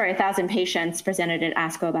 1,000 patients presented at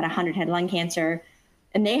ASCO, about 100 had lung cancer.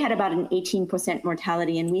 And they had about an 18%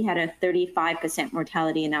 mortality, and we had a 35%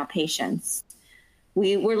 mortality in our patients.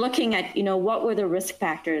 We were looking at, what were the risk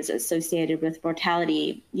factors associated with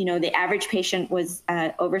mortality? The average patient was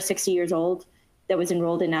over 60 years old that was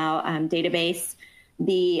enrolled in our database.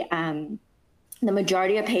 The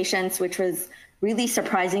majority of patients, which was really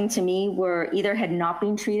surprising to me, were either had not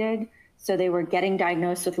been treated, so they were getting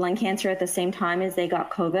diagnosed with lung cancer at the same time as they got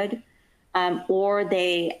COVID, or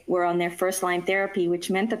they were on their first-line therapy, which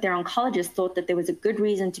meant that their oncologist thought that there was a good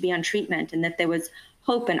reason to be on treatment and that there was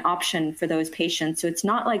hope and option for those patients. So it's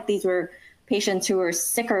not like these were patients who were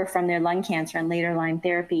sicker from their lung cancer and later line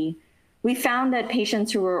therapy. We found that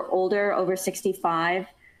patients who were older, over 65,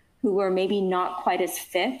 who were maybe not quite as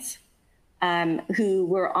fit, who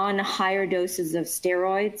were on higher doses of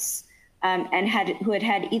steroids, and who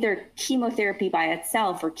had either chemotherapy by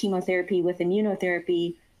itself or chemotherapy with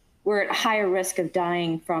immunotherapy, were at higher risk of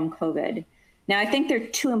dying from COVID. Now, I think there are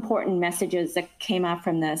two important messages that came out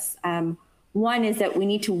from this. One is that we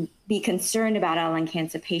need to be concerned about our lung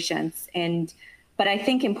cancer patients. But I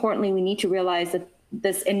think importantly, we need to realize that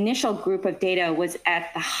this initial group of data was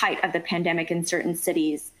at the height of the pandemic in certain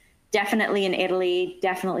cities, definitely in Italy,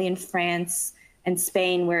 definitely in France and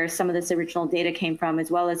Spain, where some of this original data came from,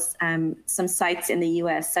 as well as some sites in the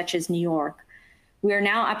US, such as New York. We are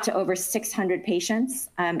now up to over 600 patients,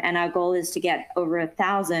 and our goal is to get over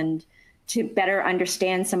 1,000 to better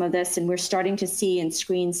understand some of this. And we're starting to see and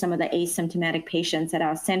screen some of the asymptomatic patients at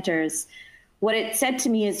our centers. What it said to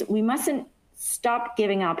me is we mustn't stop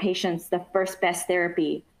giving our patients the first best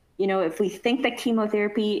therapy. If we think that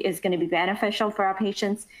chemotherapy is going to be beneficial for our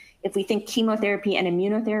patients, if we think chemotherapy and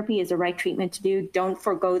immunotherapy is the right treatment to do, don't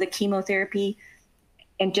forgo the chemotherapy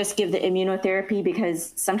and just give the immunotherapy,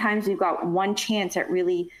 because sometimes we've got one chance at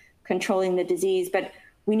really controlling the disease. But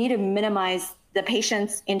we need to minimize the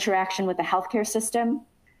patient's interaction with the healthcare system.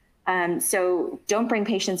 So don't bring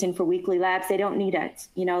patients in for weekly labs. They don't need it.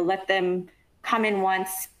 Let them come in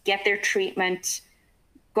once, get their treatment,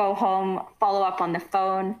 go home, follow up on the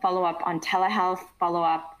phone, follow up on telehealth, follow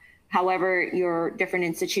up however your different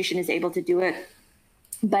institution is able to do it.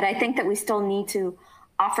 But I think that we still need to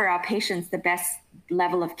offer our patients the best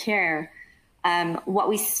level of care. What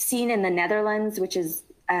we've seen in the Netherlands, which is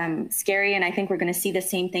scary, and I think we're going to see the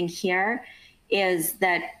same thing here, is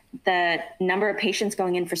that the number of patients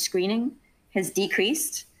going in for screening has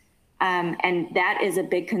decreased. And that is a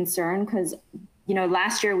big concern because,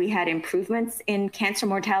 last year we had improvements in cancer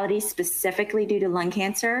mortality specifically due to lung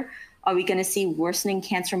cancer. Are we going to see worsening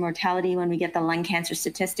cancer mortality when we get the lung cancer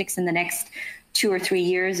statistics in the next 2 or 3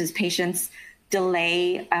 years as patients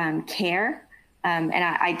delay care? And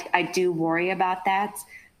I do worry about that.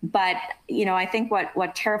 But, I think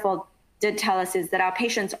what Terrifil did tell us is that our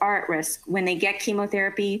patients are at risk. When they get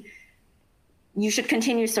chemotherapy, you should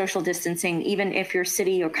continue social distancing, even if your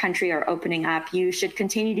city or country are opening up. You should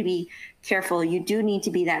continue to be careful. You do need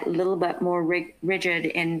to be that little bit more rigid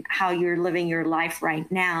in how you're living your life right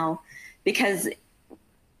now, because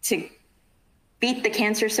to beat the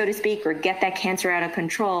cancer, so to speak, or get that cancer under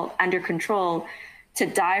control, to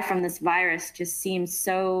die from this virus just seems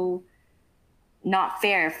so not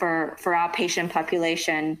fair for our patient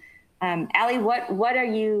population. Ali, what are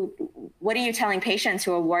you telling patients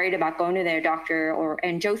who are worried about going to their doctor?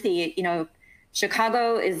 And Jyothi, you know,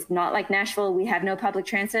 Chicago is not like Nashville. We have no public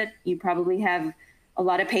transit. You probably have a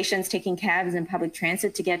lot of patients taking cabs and public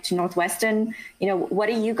transit to get to Northwestern. You know, what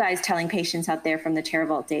are you guys telling patients out there from the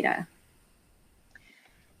TerraVault data?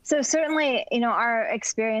 So certainly, you know, our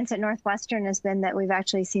experience at Northwestern has been that we've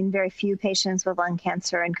actually seen very few patients with lung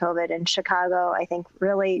cancer and COVID. And Chicago, I think,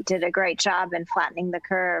 really did a great job in flattening the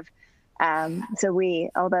curve. So we,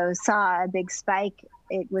 although saw a big spike,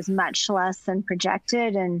 it was much less than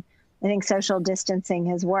projected. And I think social distancing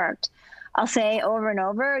has worked. I'll say over and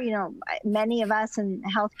over, you know, many of us in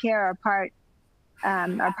healthcare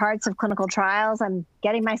are parts of clinical trials. I'm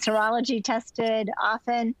getting my serology tested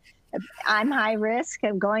often. I'm high risk.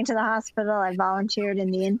 I'm going to the hospital. I volunteered in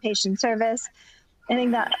the inpatient service. I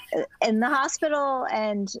think that in the hospital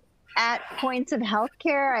and at points of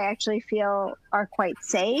healthcare, I actually feel are quite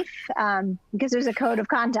safe because there's a code of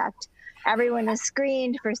conduct. Everyone is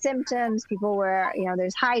screened for symptoms. People wear, you know,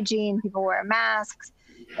 there's hygiene. People wear masks.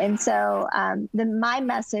 And so my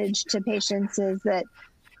message to patients is that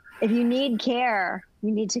if you need care,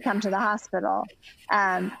 you need to come to the hospital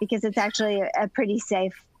because it's actually a pretty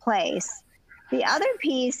safe place. The other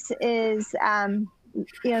piece is,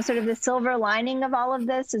 you know, sort of the silver lining of all of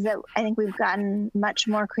this is that I think we've gotten much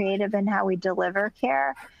more creative in how we deliver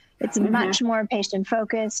care. It's much more patient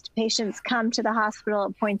focused. Patients come to the hospital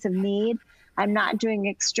at points of need. I'm not doing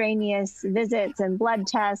extraneous visits and blood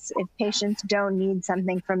tests if patients don't need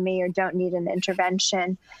something from me or don't need an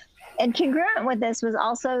intervention. And congruent with this was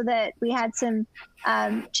also that we had some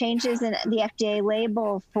changes in the FDA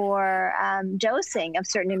label for dosing of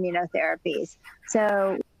certain immunotherapies.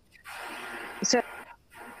 So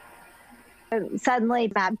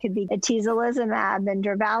suddenly MAB could be atezolizumab and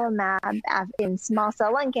durvalumab in small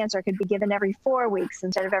cell lung cancer could be given every 4 weeks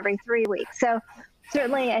instead of every 3 weeks. So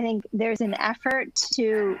certainly, I think there's an effort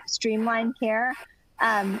to streamline care.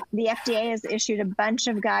 The FDA has issued a bunch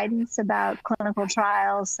of guidance about clinical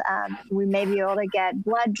trials. We may be able to get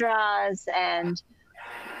blood draws and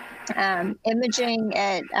imaging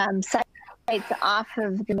at sites off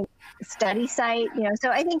of the study site. You know, so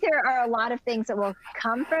I think there are a lot of things that will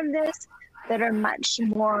come from this that are much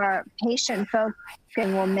more patient-focused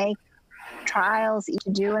and will make trials easy to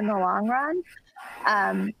do in the long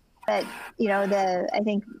run. But, you know, I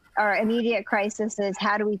think our immediate crisis is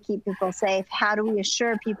how do we keep people safe? How do we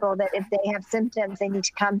assure people that if they have symptoms, they need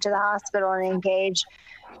to come to the hospital and engage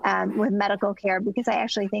with medical care? Because I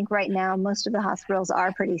actually think right now most of the hospitals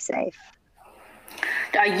are pretty safe.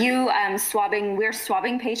 Are you we're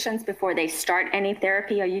swabbing patients before they start any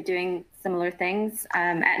therapy? Are you doing similar things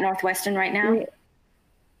at Northwestern right now?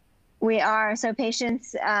 We are. So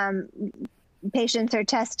patients are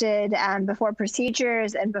tested before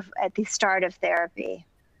procedures and at the start of therapy.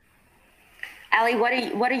 Ali,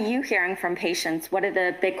 what are you hearing from patients? What are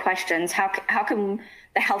the big questions? How can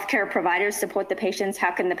the healthcare providers support the patients?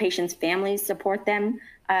 How can the patients' families support them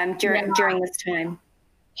during this time?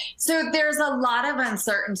 So there's a lot of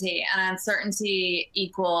uncertainty, and uncertainty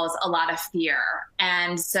equals a lot of fear.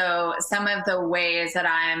 And so some of the ways that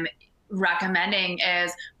I'm recommending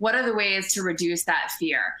is what are the ways to reduce that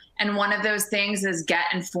fear? And one of those things is get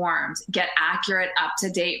informed, get accurate,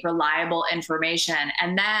 up-to-date, reliable information,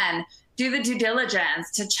 and then do the due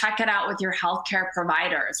diligence to check it out with your healthcare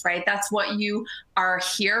providers, right? That's what you are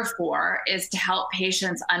here for, is to help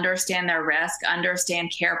patients understand their risk,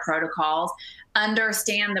 understand care protocols,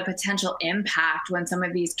 understand the potential impact when some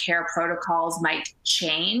of these care protocols might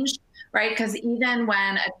change, right? Because even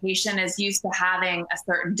when a patient is used to having a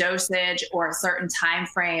certain dosage or a certain time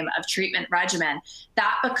frame of treatment regimen,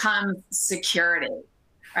 that becomes security,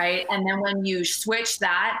 right? And then when you switch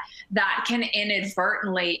that can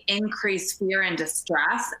inadvertently increase fear and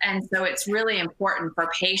distress. And so it's really important for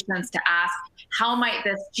patients to ask, how might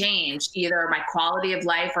this change either my quality of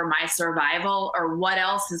life or my survival, or what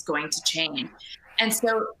else is going to change? And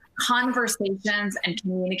so conversations and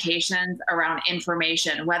communications around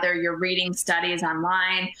information, whether you're reading studies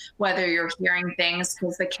online, whether you're hearing things,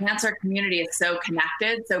 because the cancer community is so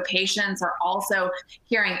connected. So patients are also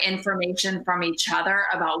hearing information from each other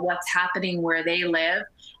about what's happening where they live.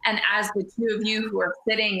 And as the two of you who are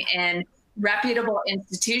sitting in reputable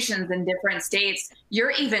institutions in different states,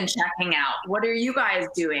 you're even checking out, what are you guys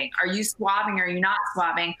doing? Are you swabbing? Are you not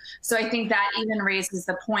swabbing? So I think that even raises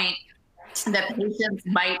the point that patients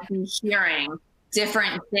might be hearing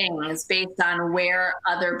different things based on where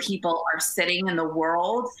other people are sitting in the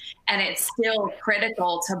world. And it's still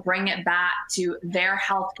critical to bring it back to their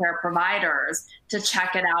healthcare providers to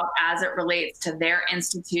check it out as it relates to their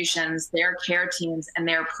institutions, their care teams, and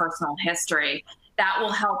their personal history. That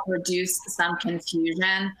will help reduce some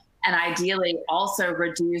confusion and ideally also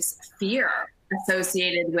reduce fear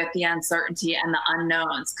associated with the uncertainty and the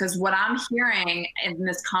unknowns. Because what I'm hearing in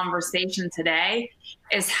this conversation today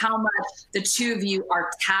is how much the two of you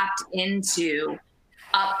are tapped into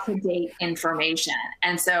up-to-date information.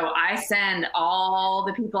 And so I send all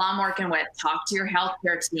the people I'm working with, talk to your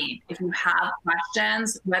healthcare team. If you have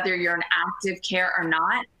questions, whether you're in active care or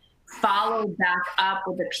not, follow back up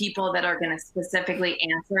with the people that are going to specifically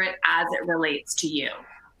answer it as it relates to you.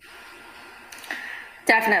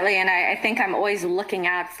 Definitely, and I think I'm always looking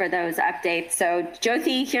out for those updates. So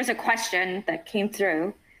Jyothi, here's a question that came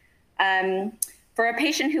through. For a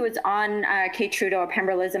patient who is on Keytruda or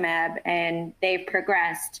pembrolizumab and they've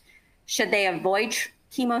progressed, should they avoid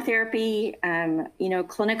chemotherapy?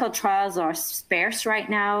 Clinical trials are sparse right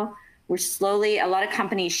now. A lot of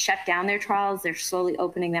companies shut down their trials. They're slowly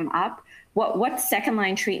opening them up. What second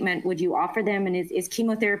line treatment would you offer them? And is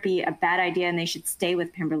chemotherapy a bad idea and they should stay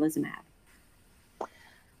with pembrolizumab?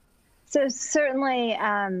 So certainly,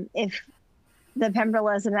 if the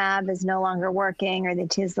pembrolizumab is no longer working or the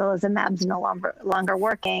atezolizumab is no longer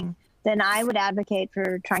working, then I would advocate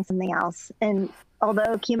for trying something else. And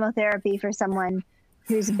although chemotherapy for someone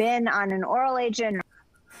who's been on an oral agent,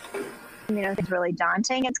 it's really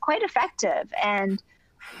daunting, it's quite effective. And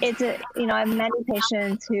I have many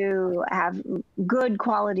patients who have good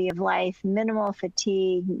quality of life, minimal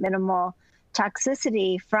fatigue, minimal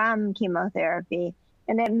toxicity from chemotherapy.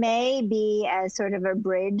 And it may be as sort of a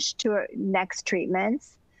bridge to next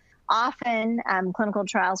treatments. Often, clinical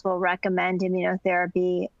trials will recommend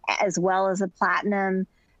immunotherapy as well as a platinum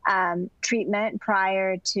treatment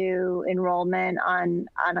prior to enrollment on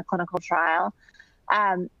a clinical trial.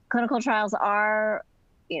 Clinical trials are,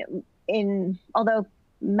 although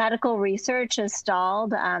medical research has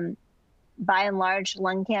stalled, by and large,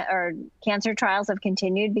 cancer trials have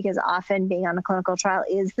continued because often being on a clinical trial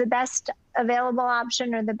is the best available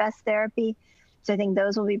option or the best therapy. So I think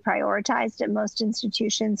those will be prioritized at most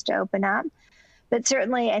institutions to open up. But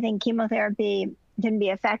certainly, I think chemotherapy can be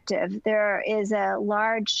effective. There is a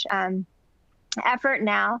large effort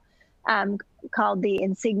now called the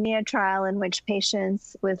Insignia trial, in which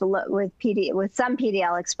patients with some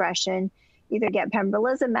PDL expression either get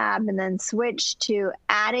pembrolizumab and then switch to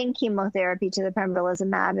adding chemotherapy to the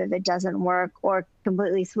pembrolizumab if it doesn't work, or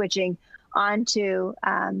completely switching onto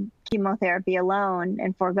chemotherapy alone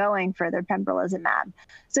and foregoing further pembrolizumab.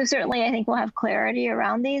 So certainly I think we'll have clarity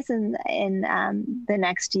around these in the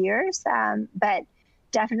next years, but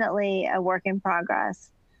definitely a work in progress.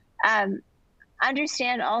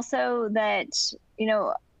 Understand also that,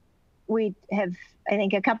 we have, I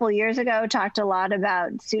think a couple of years ago, talked a lot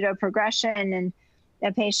about pseudoprogression, and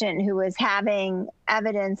a patient who was having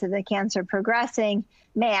evidence of the cancer progressing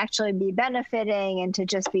may actually be benefiting, and to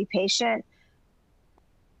just be patient.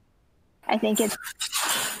 I think it's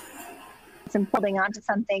holding on to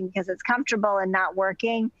something because it's comfortable and not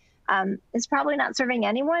working is probably not serving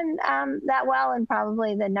anyone that well, and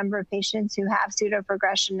probably the number of patients who have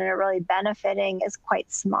pseudoprogression and are really benefiting is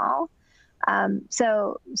quite small.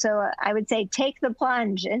 So I would say take the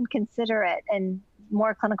plunge and consider it, and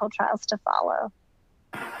more clinical trials to follow.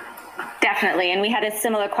 Definitely. And we had a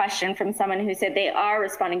similar question from someone who said they are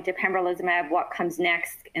responding to pembrolizumab, what comes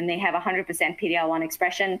next? And they have 100% PD-L1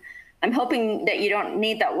 expression. I'm hoping that you don't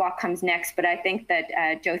need that what comes next, but I think that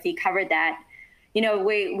Jyothi covered that. We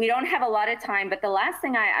don't have a lot of time, but the last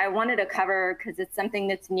thing I wanted to cover, because it's something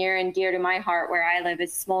that's near and dear to my heart where I live,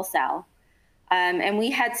 is small cell. And we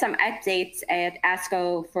had some updates at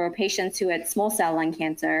ASCO for patients who had small cell lung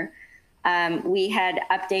cancer. We had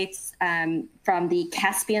updates from the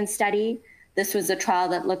Caspian study. This was a trial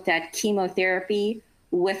that looked at chemotherapy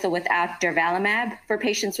with or without durvalumab for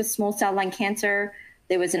patients with small cell lung cancer.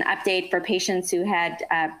 There was an update for patients who had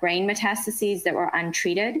brain metastases that were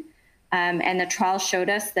untreated. And the trial showed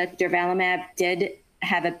us that durvalumab did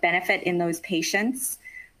have a benefit in those patients,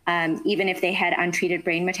 even if they had untreated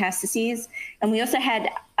brain metastases. And we also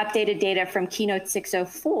had updated data from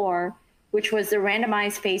KEYNOTE-604, which was the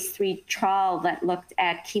randomized phase 3 trial that looked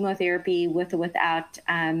at chemotherapy with or without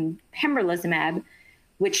pembrolizumab,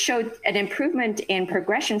 which showed an improvement in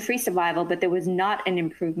progression-free survival, but there was not an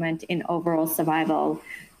improvement in overall survival.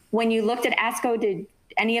 When you looked at ASCO, did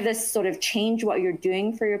any of this sort of change what you're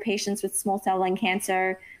doing for your patients with small cell lung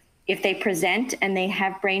cancer? If they present and they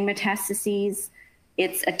have brain metastases,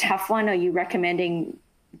 it's a tough one? Are you recommending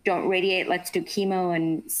don't radiate, let's do chemo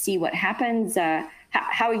and see what happens?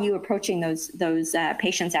 How are you approaching those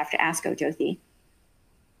patients after ASCO, Jyothi?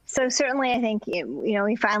 So certainly, I think,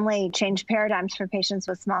 we finally changed paradigms for patients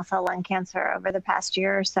with small cell lung cancer over the past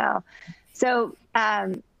year or so. So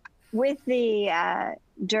with the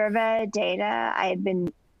Durva data, I had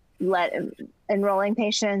been enrolling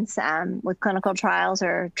patients with clinical trials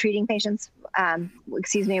or treating patients,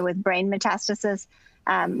 with brain metastasis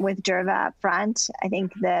with Durva up front. I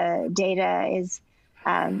think the data is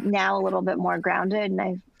now a little bit more grounded, and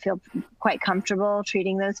I feel quite comfortable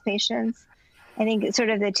treating those patients. I think sort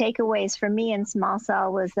of the takeaways for me in small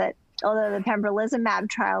cell was that although the pembrolizumab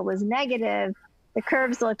trial was negative, the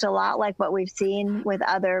curves looked a lot like what we've seen with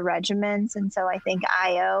other regimens. And so I think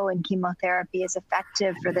IO and chemotherapy is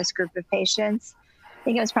effective for this group of patients. I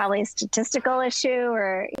think it was probably a statistical issue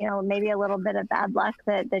or, maybe a little bit of bad luck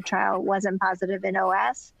that the trial wasn't positive in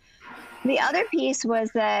OS. The other piece was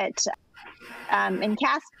that in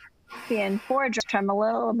Caspian,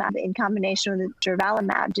 tremelimumab in combination with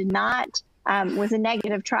durvalumab was a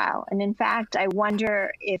negative trial. And in fact, I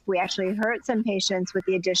wonder if we actually hurt some patients with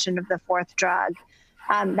the addition of the fourth drug.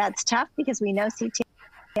 That's tough because we know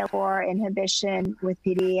CTLA-4 inhibition with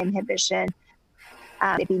PD inhibition,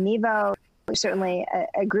 Ipi/Nivo, certainly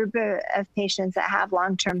a group of patients that have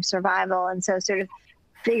long-term survival. And so sort of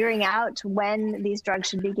figuring out when these drugs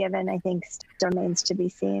should be given, I think, still remains to be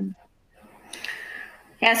seen.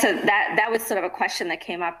 Yeah, so that was sort of a question that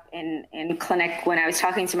came up in clinic when I was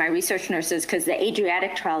talking to my research nurses, because the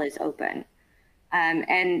Adriatic trial is open.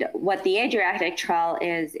 And what the Adriatic trial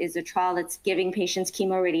is a trial that's giving patients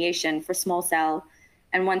chemoradiation for small cell.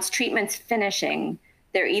 And once treatment's finishing,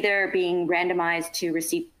 they're either being randomized to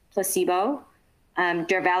receive placebo,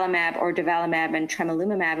 durvalumab or durvalumab and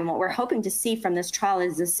tremelimumab. And what we're hoping to see from this trial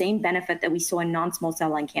is the same benefit that we saw in non-small cell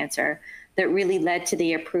lung cancer that really led to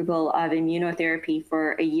the approval of immunotherapy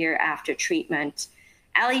for a year after treatment.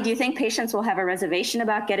 Ali, do you think patients will have a reservation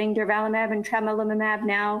about getting durvalumab and tremelimumab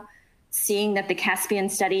now, seeing that the Caspian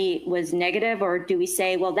study was negative? Or do we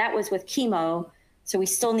say, well, that was with chemo, so we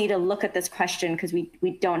still need to look at this question because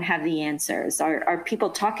we don't have the answers? Are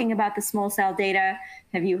people talking about the small cell data?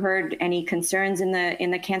 Have you heard any concerns in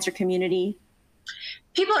the cancer community?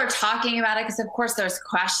 People are talking about it because, of course, there's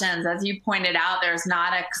questions. As you pointed out, there's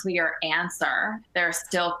not a clear answer. There are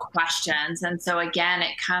still questions. And so, again,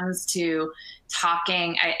 it comes to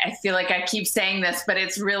talking. I feel like I keep saying this, but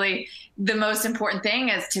it's really the most important thing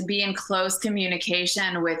is to be in close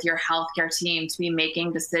communication with your healthcare team, to be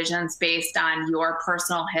making decisions based on your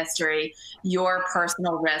personal history, your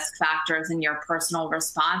personal risk factors, and your personal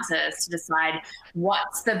responses to decide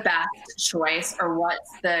what's the best choice or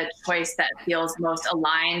what's the choice that feels most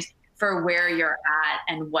aligned for where you're at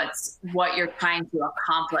and what you're trying to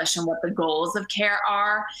accomplish and what the goals of care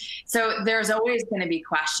are. So there's always going to be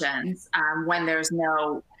questions when there's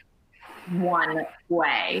no one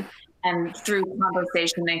way. And through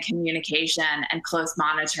conversation and communication and close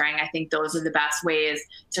monitoring, I think those are the best ways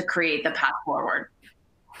to create the path forward.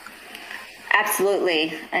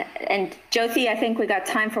 Absolutely. And Jyothi, I think we got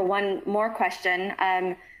time for one more question.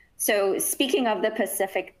 So speaking of the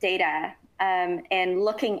PACIFIC data, and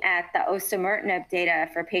looking at the osimertinib data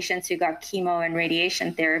for patients who got chemo and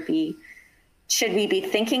radiation therapy, should we be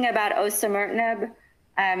thinking about osimertinib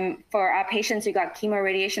for our patients who got chemo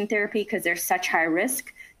radiation therapy because they're such high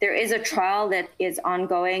risk? There is a trial that is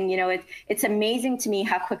ongoing. It's amazing to me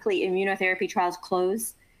how quickly immunotherapy trials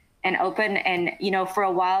close and open. And, for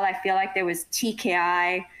a while, I feel like there was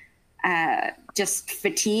TKI just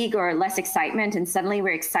fatigue or less excitement, and suddenly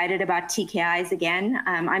we're excited about TKIs again.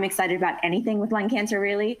 I'm excited about anything with lung cancer,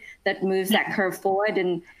 really, that moves that curve forward.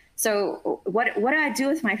 And so what do I do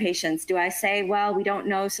with my patients? Do I say, well, we don't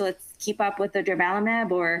know, so let's keep up with the durvalumab,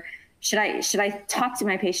 or should I talk to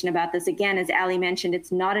my patient about this? Again, as Ali mentioned,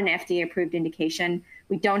 it's not an FDA-approved indication.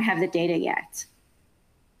 We don't have the data yet.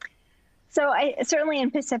 So certainly in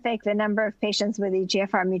PACIFIC, the number of patients with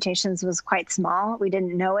EGFR mutations was quite small. We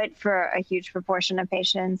didn't know it for a huge proportion of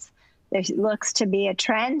patients. There looks to be a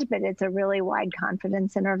trend, but it's a really wide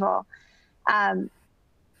confidence interval.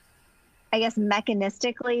 I guess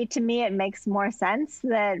mechanistically, to me, it makes more sense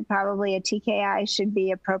that probably a TKI should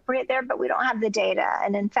be appropriate there, but we don't have the data.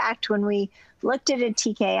 And in fact, when we looked at a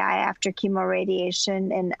TKI after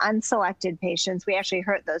chemoradiation in unselected patients, we actually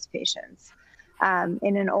hurt those patients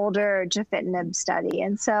in an older gefitinib study.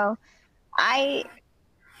 And so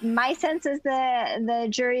my sense is the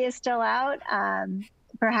jury is still out.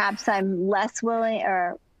 Perhaps I'm less willing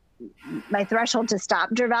or my threshold to stop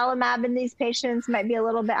durvalumab in these patients might be a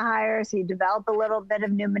little bit higher. So you develop a little bit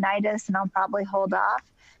of pneumonitis and I'll probably hold off.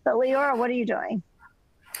 But Leora, what are you doing?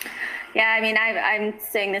 Yeah, I mean, I'm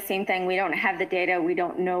saying the same thing. We don't have the data. We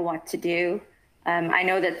don't know what to do. I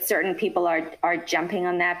know that certain people are jumping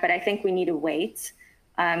on that, but I think we need to wait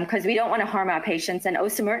because we don't want to harm our patients, and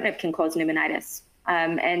osimertinib can cause pneumonitis.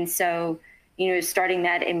 And so, starting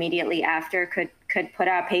that immediately after could put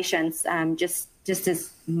our patients just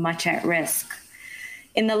as much at risk.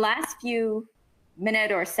 In the last few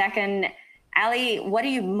minute or second, Ali, what are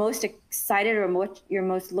you most excited or what you're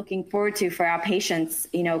most looking forward to for our patients,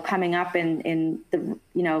 coming up in the,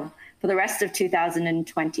 for the rest of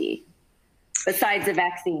 2020, besides the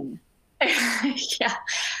vaccine? Yeah,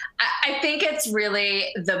 I think it's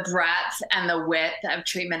really the breadth and the width of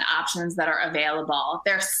treatment options that are available.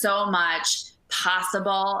 There's so much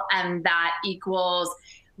possible, and that equals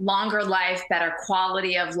longer life, better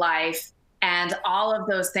quality of life. And all of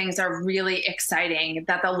those things are really exciting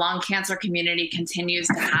that the lung cancer community continues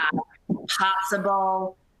to have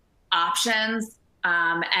possible options.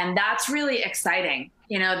 And that's really exciting,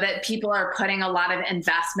 that people are putting a lot of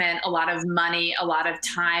investment, a lot of money, a lot of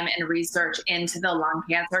time and research into the lung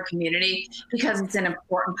cancer community because it's an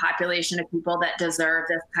important population of people that deserve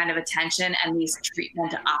this kind of attention and these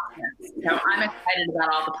treatment options. So I'm excited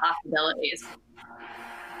about all the possibilities.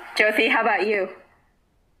 Jyoti, how about you?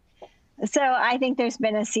 So I think there's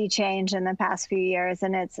been a sea change in the past few years,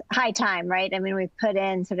 and it's high time, right? I mean, we've put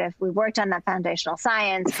in we've worked on that foundational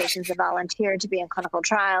science. Patients have volunteered to be in clinical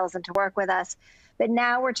trials and to work with us. But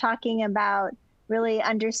now we're talking about really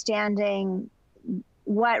understanding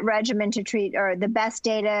what regimen to treat, or the best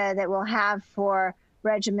data that we'll have for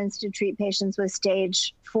regimens to treat patients with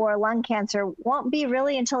stage 4 lung cancer won't be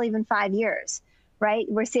really until even 5 years. Right?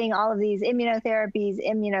 We're seeing all of these immunotherapies,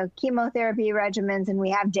 immunochemotherapy regimens, and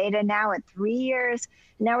we have data now at 3 years.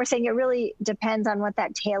 Now we're saying it really depends on what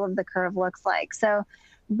that tail of the curve looks like. So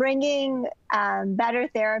bringing better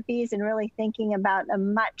therapies and really thinking about a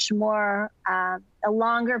much more, a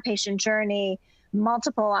longer patient journey,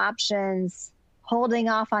 multiple options, holding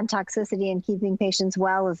off on toxicity and keeping patients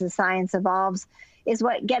well as the science evolves is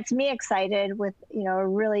what gets me excited with, a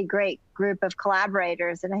really great group of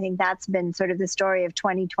collaborators. And I think that's been sort of the story of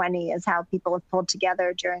 2020 is how people have pulled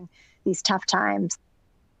together during these tough times,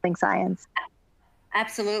 science.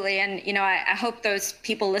 Absolutely. And, I hope those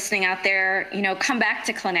people listening out there, come back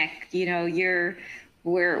to clinic.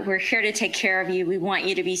 We're here to take care of you. We want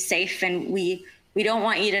you to be safe, and we don't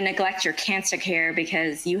want you to neglect your cancer care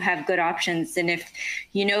because you have good options. And if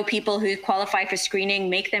people who qualify for screening,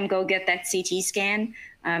 make them go get that CT scan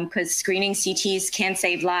because screening CTs can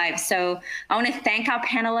save lives. So I want to thank our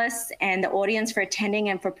panelists and the audience for attending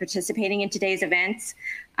and for participating in today's events.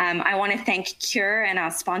 I want to thank Cure and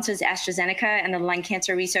our sponsors, AstraZeneca and the Lung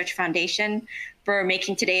Cancer Research Foundation, for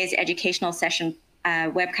making today's educational session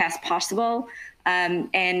webcast possible.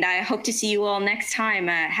 And I hope to see you all next time.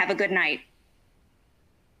 Have a good night.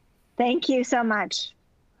 Thank you so much.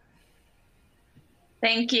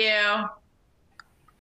 Thank you.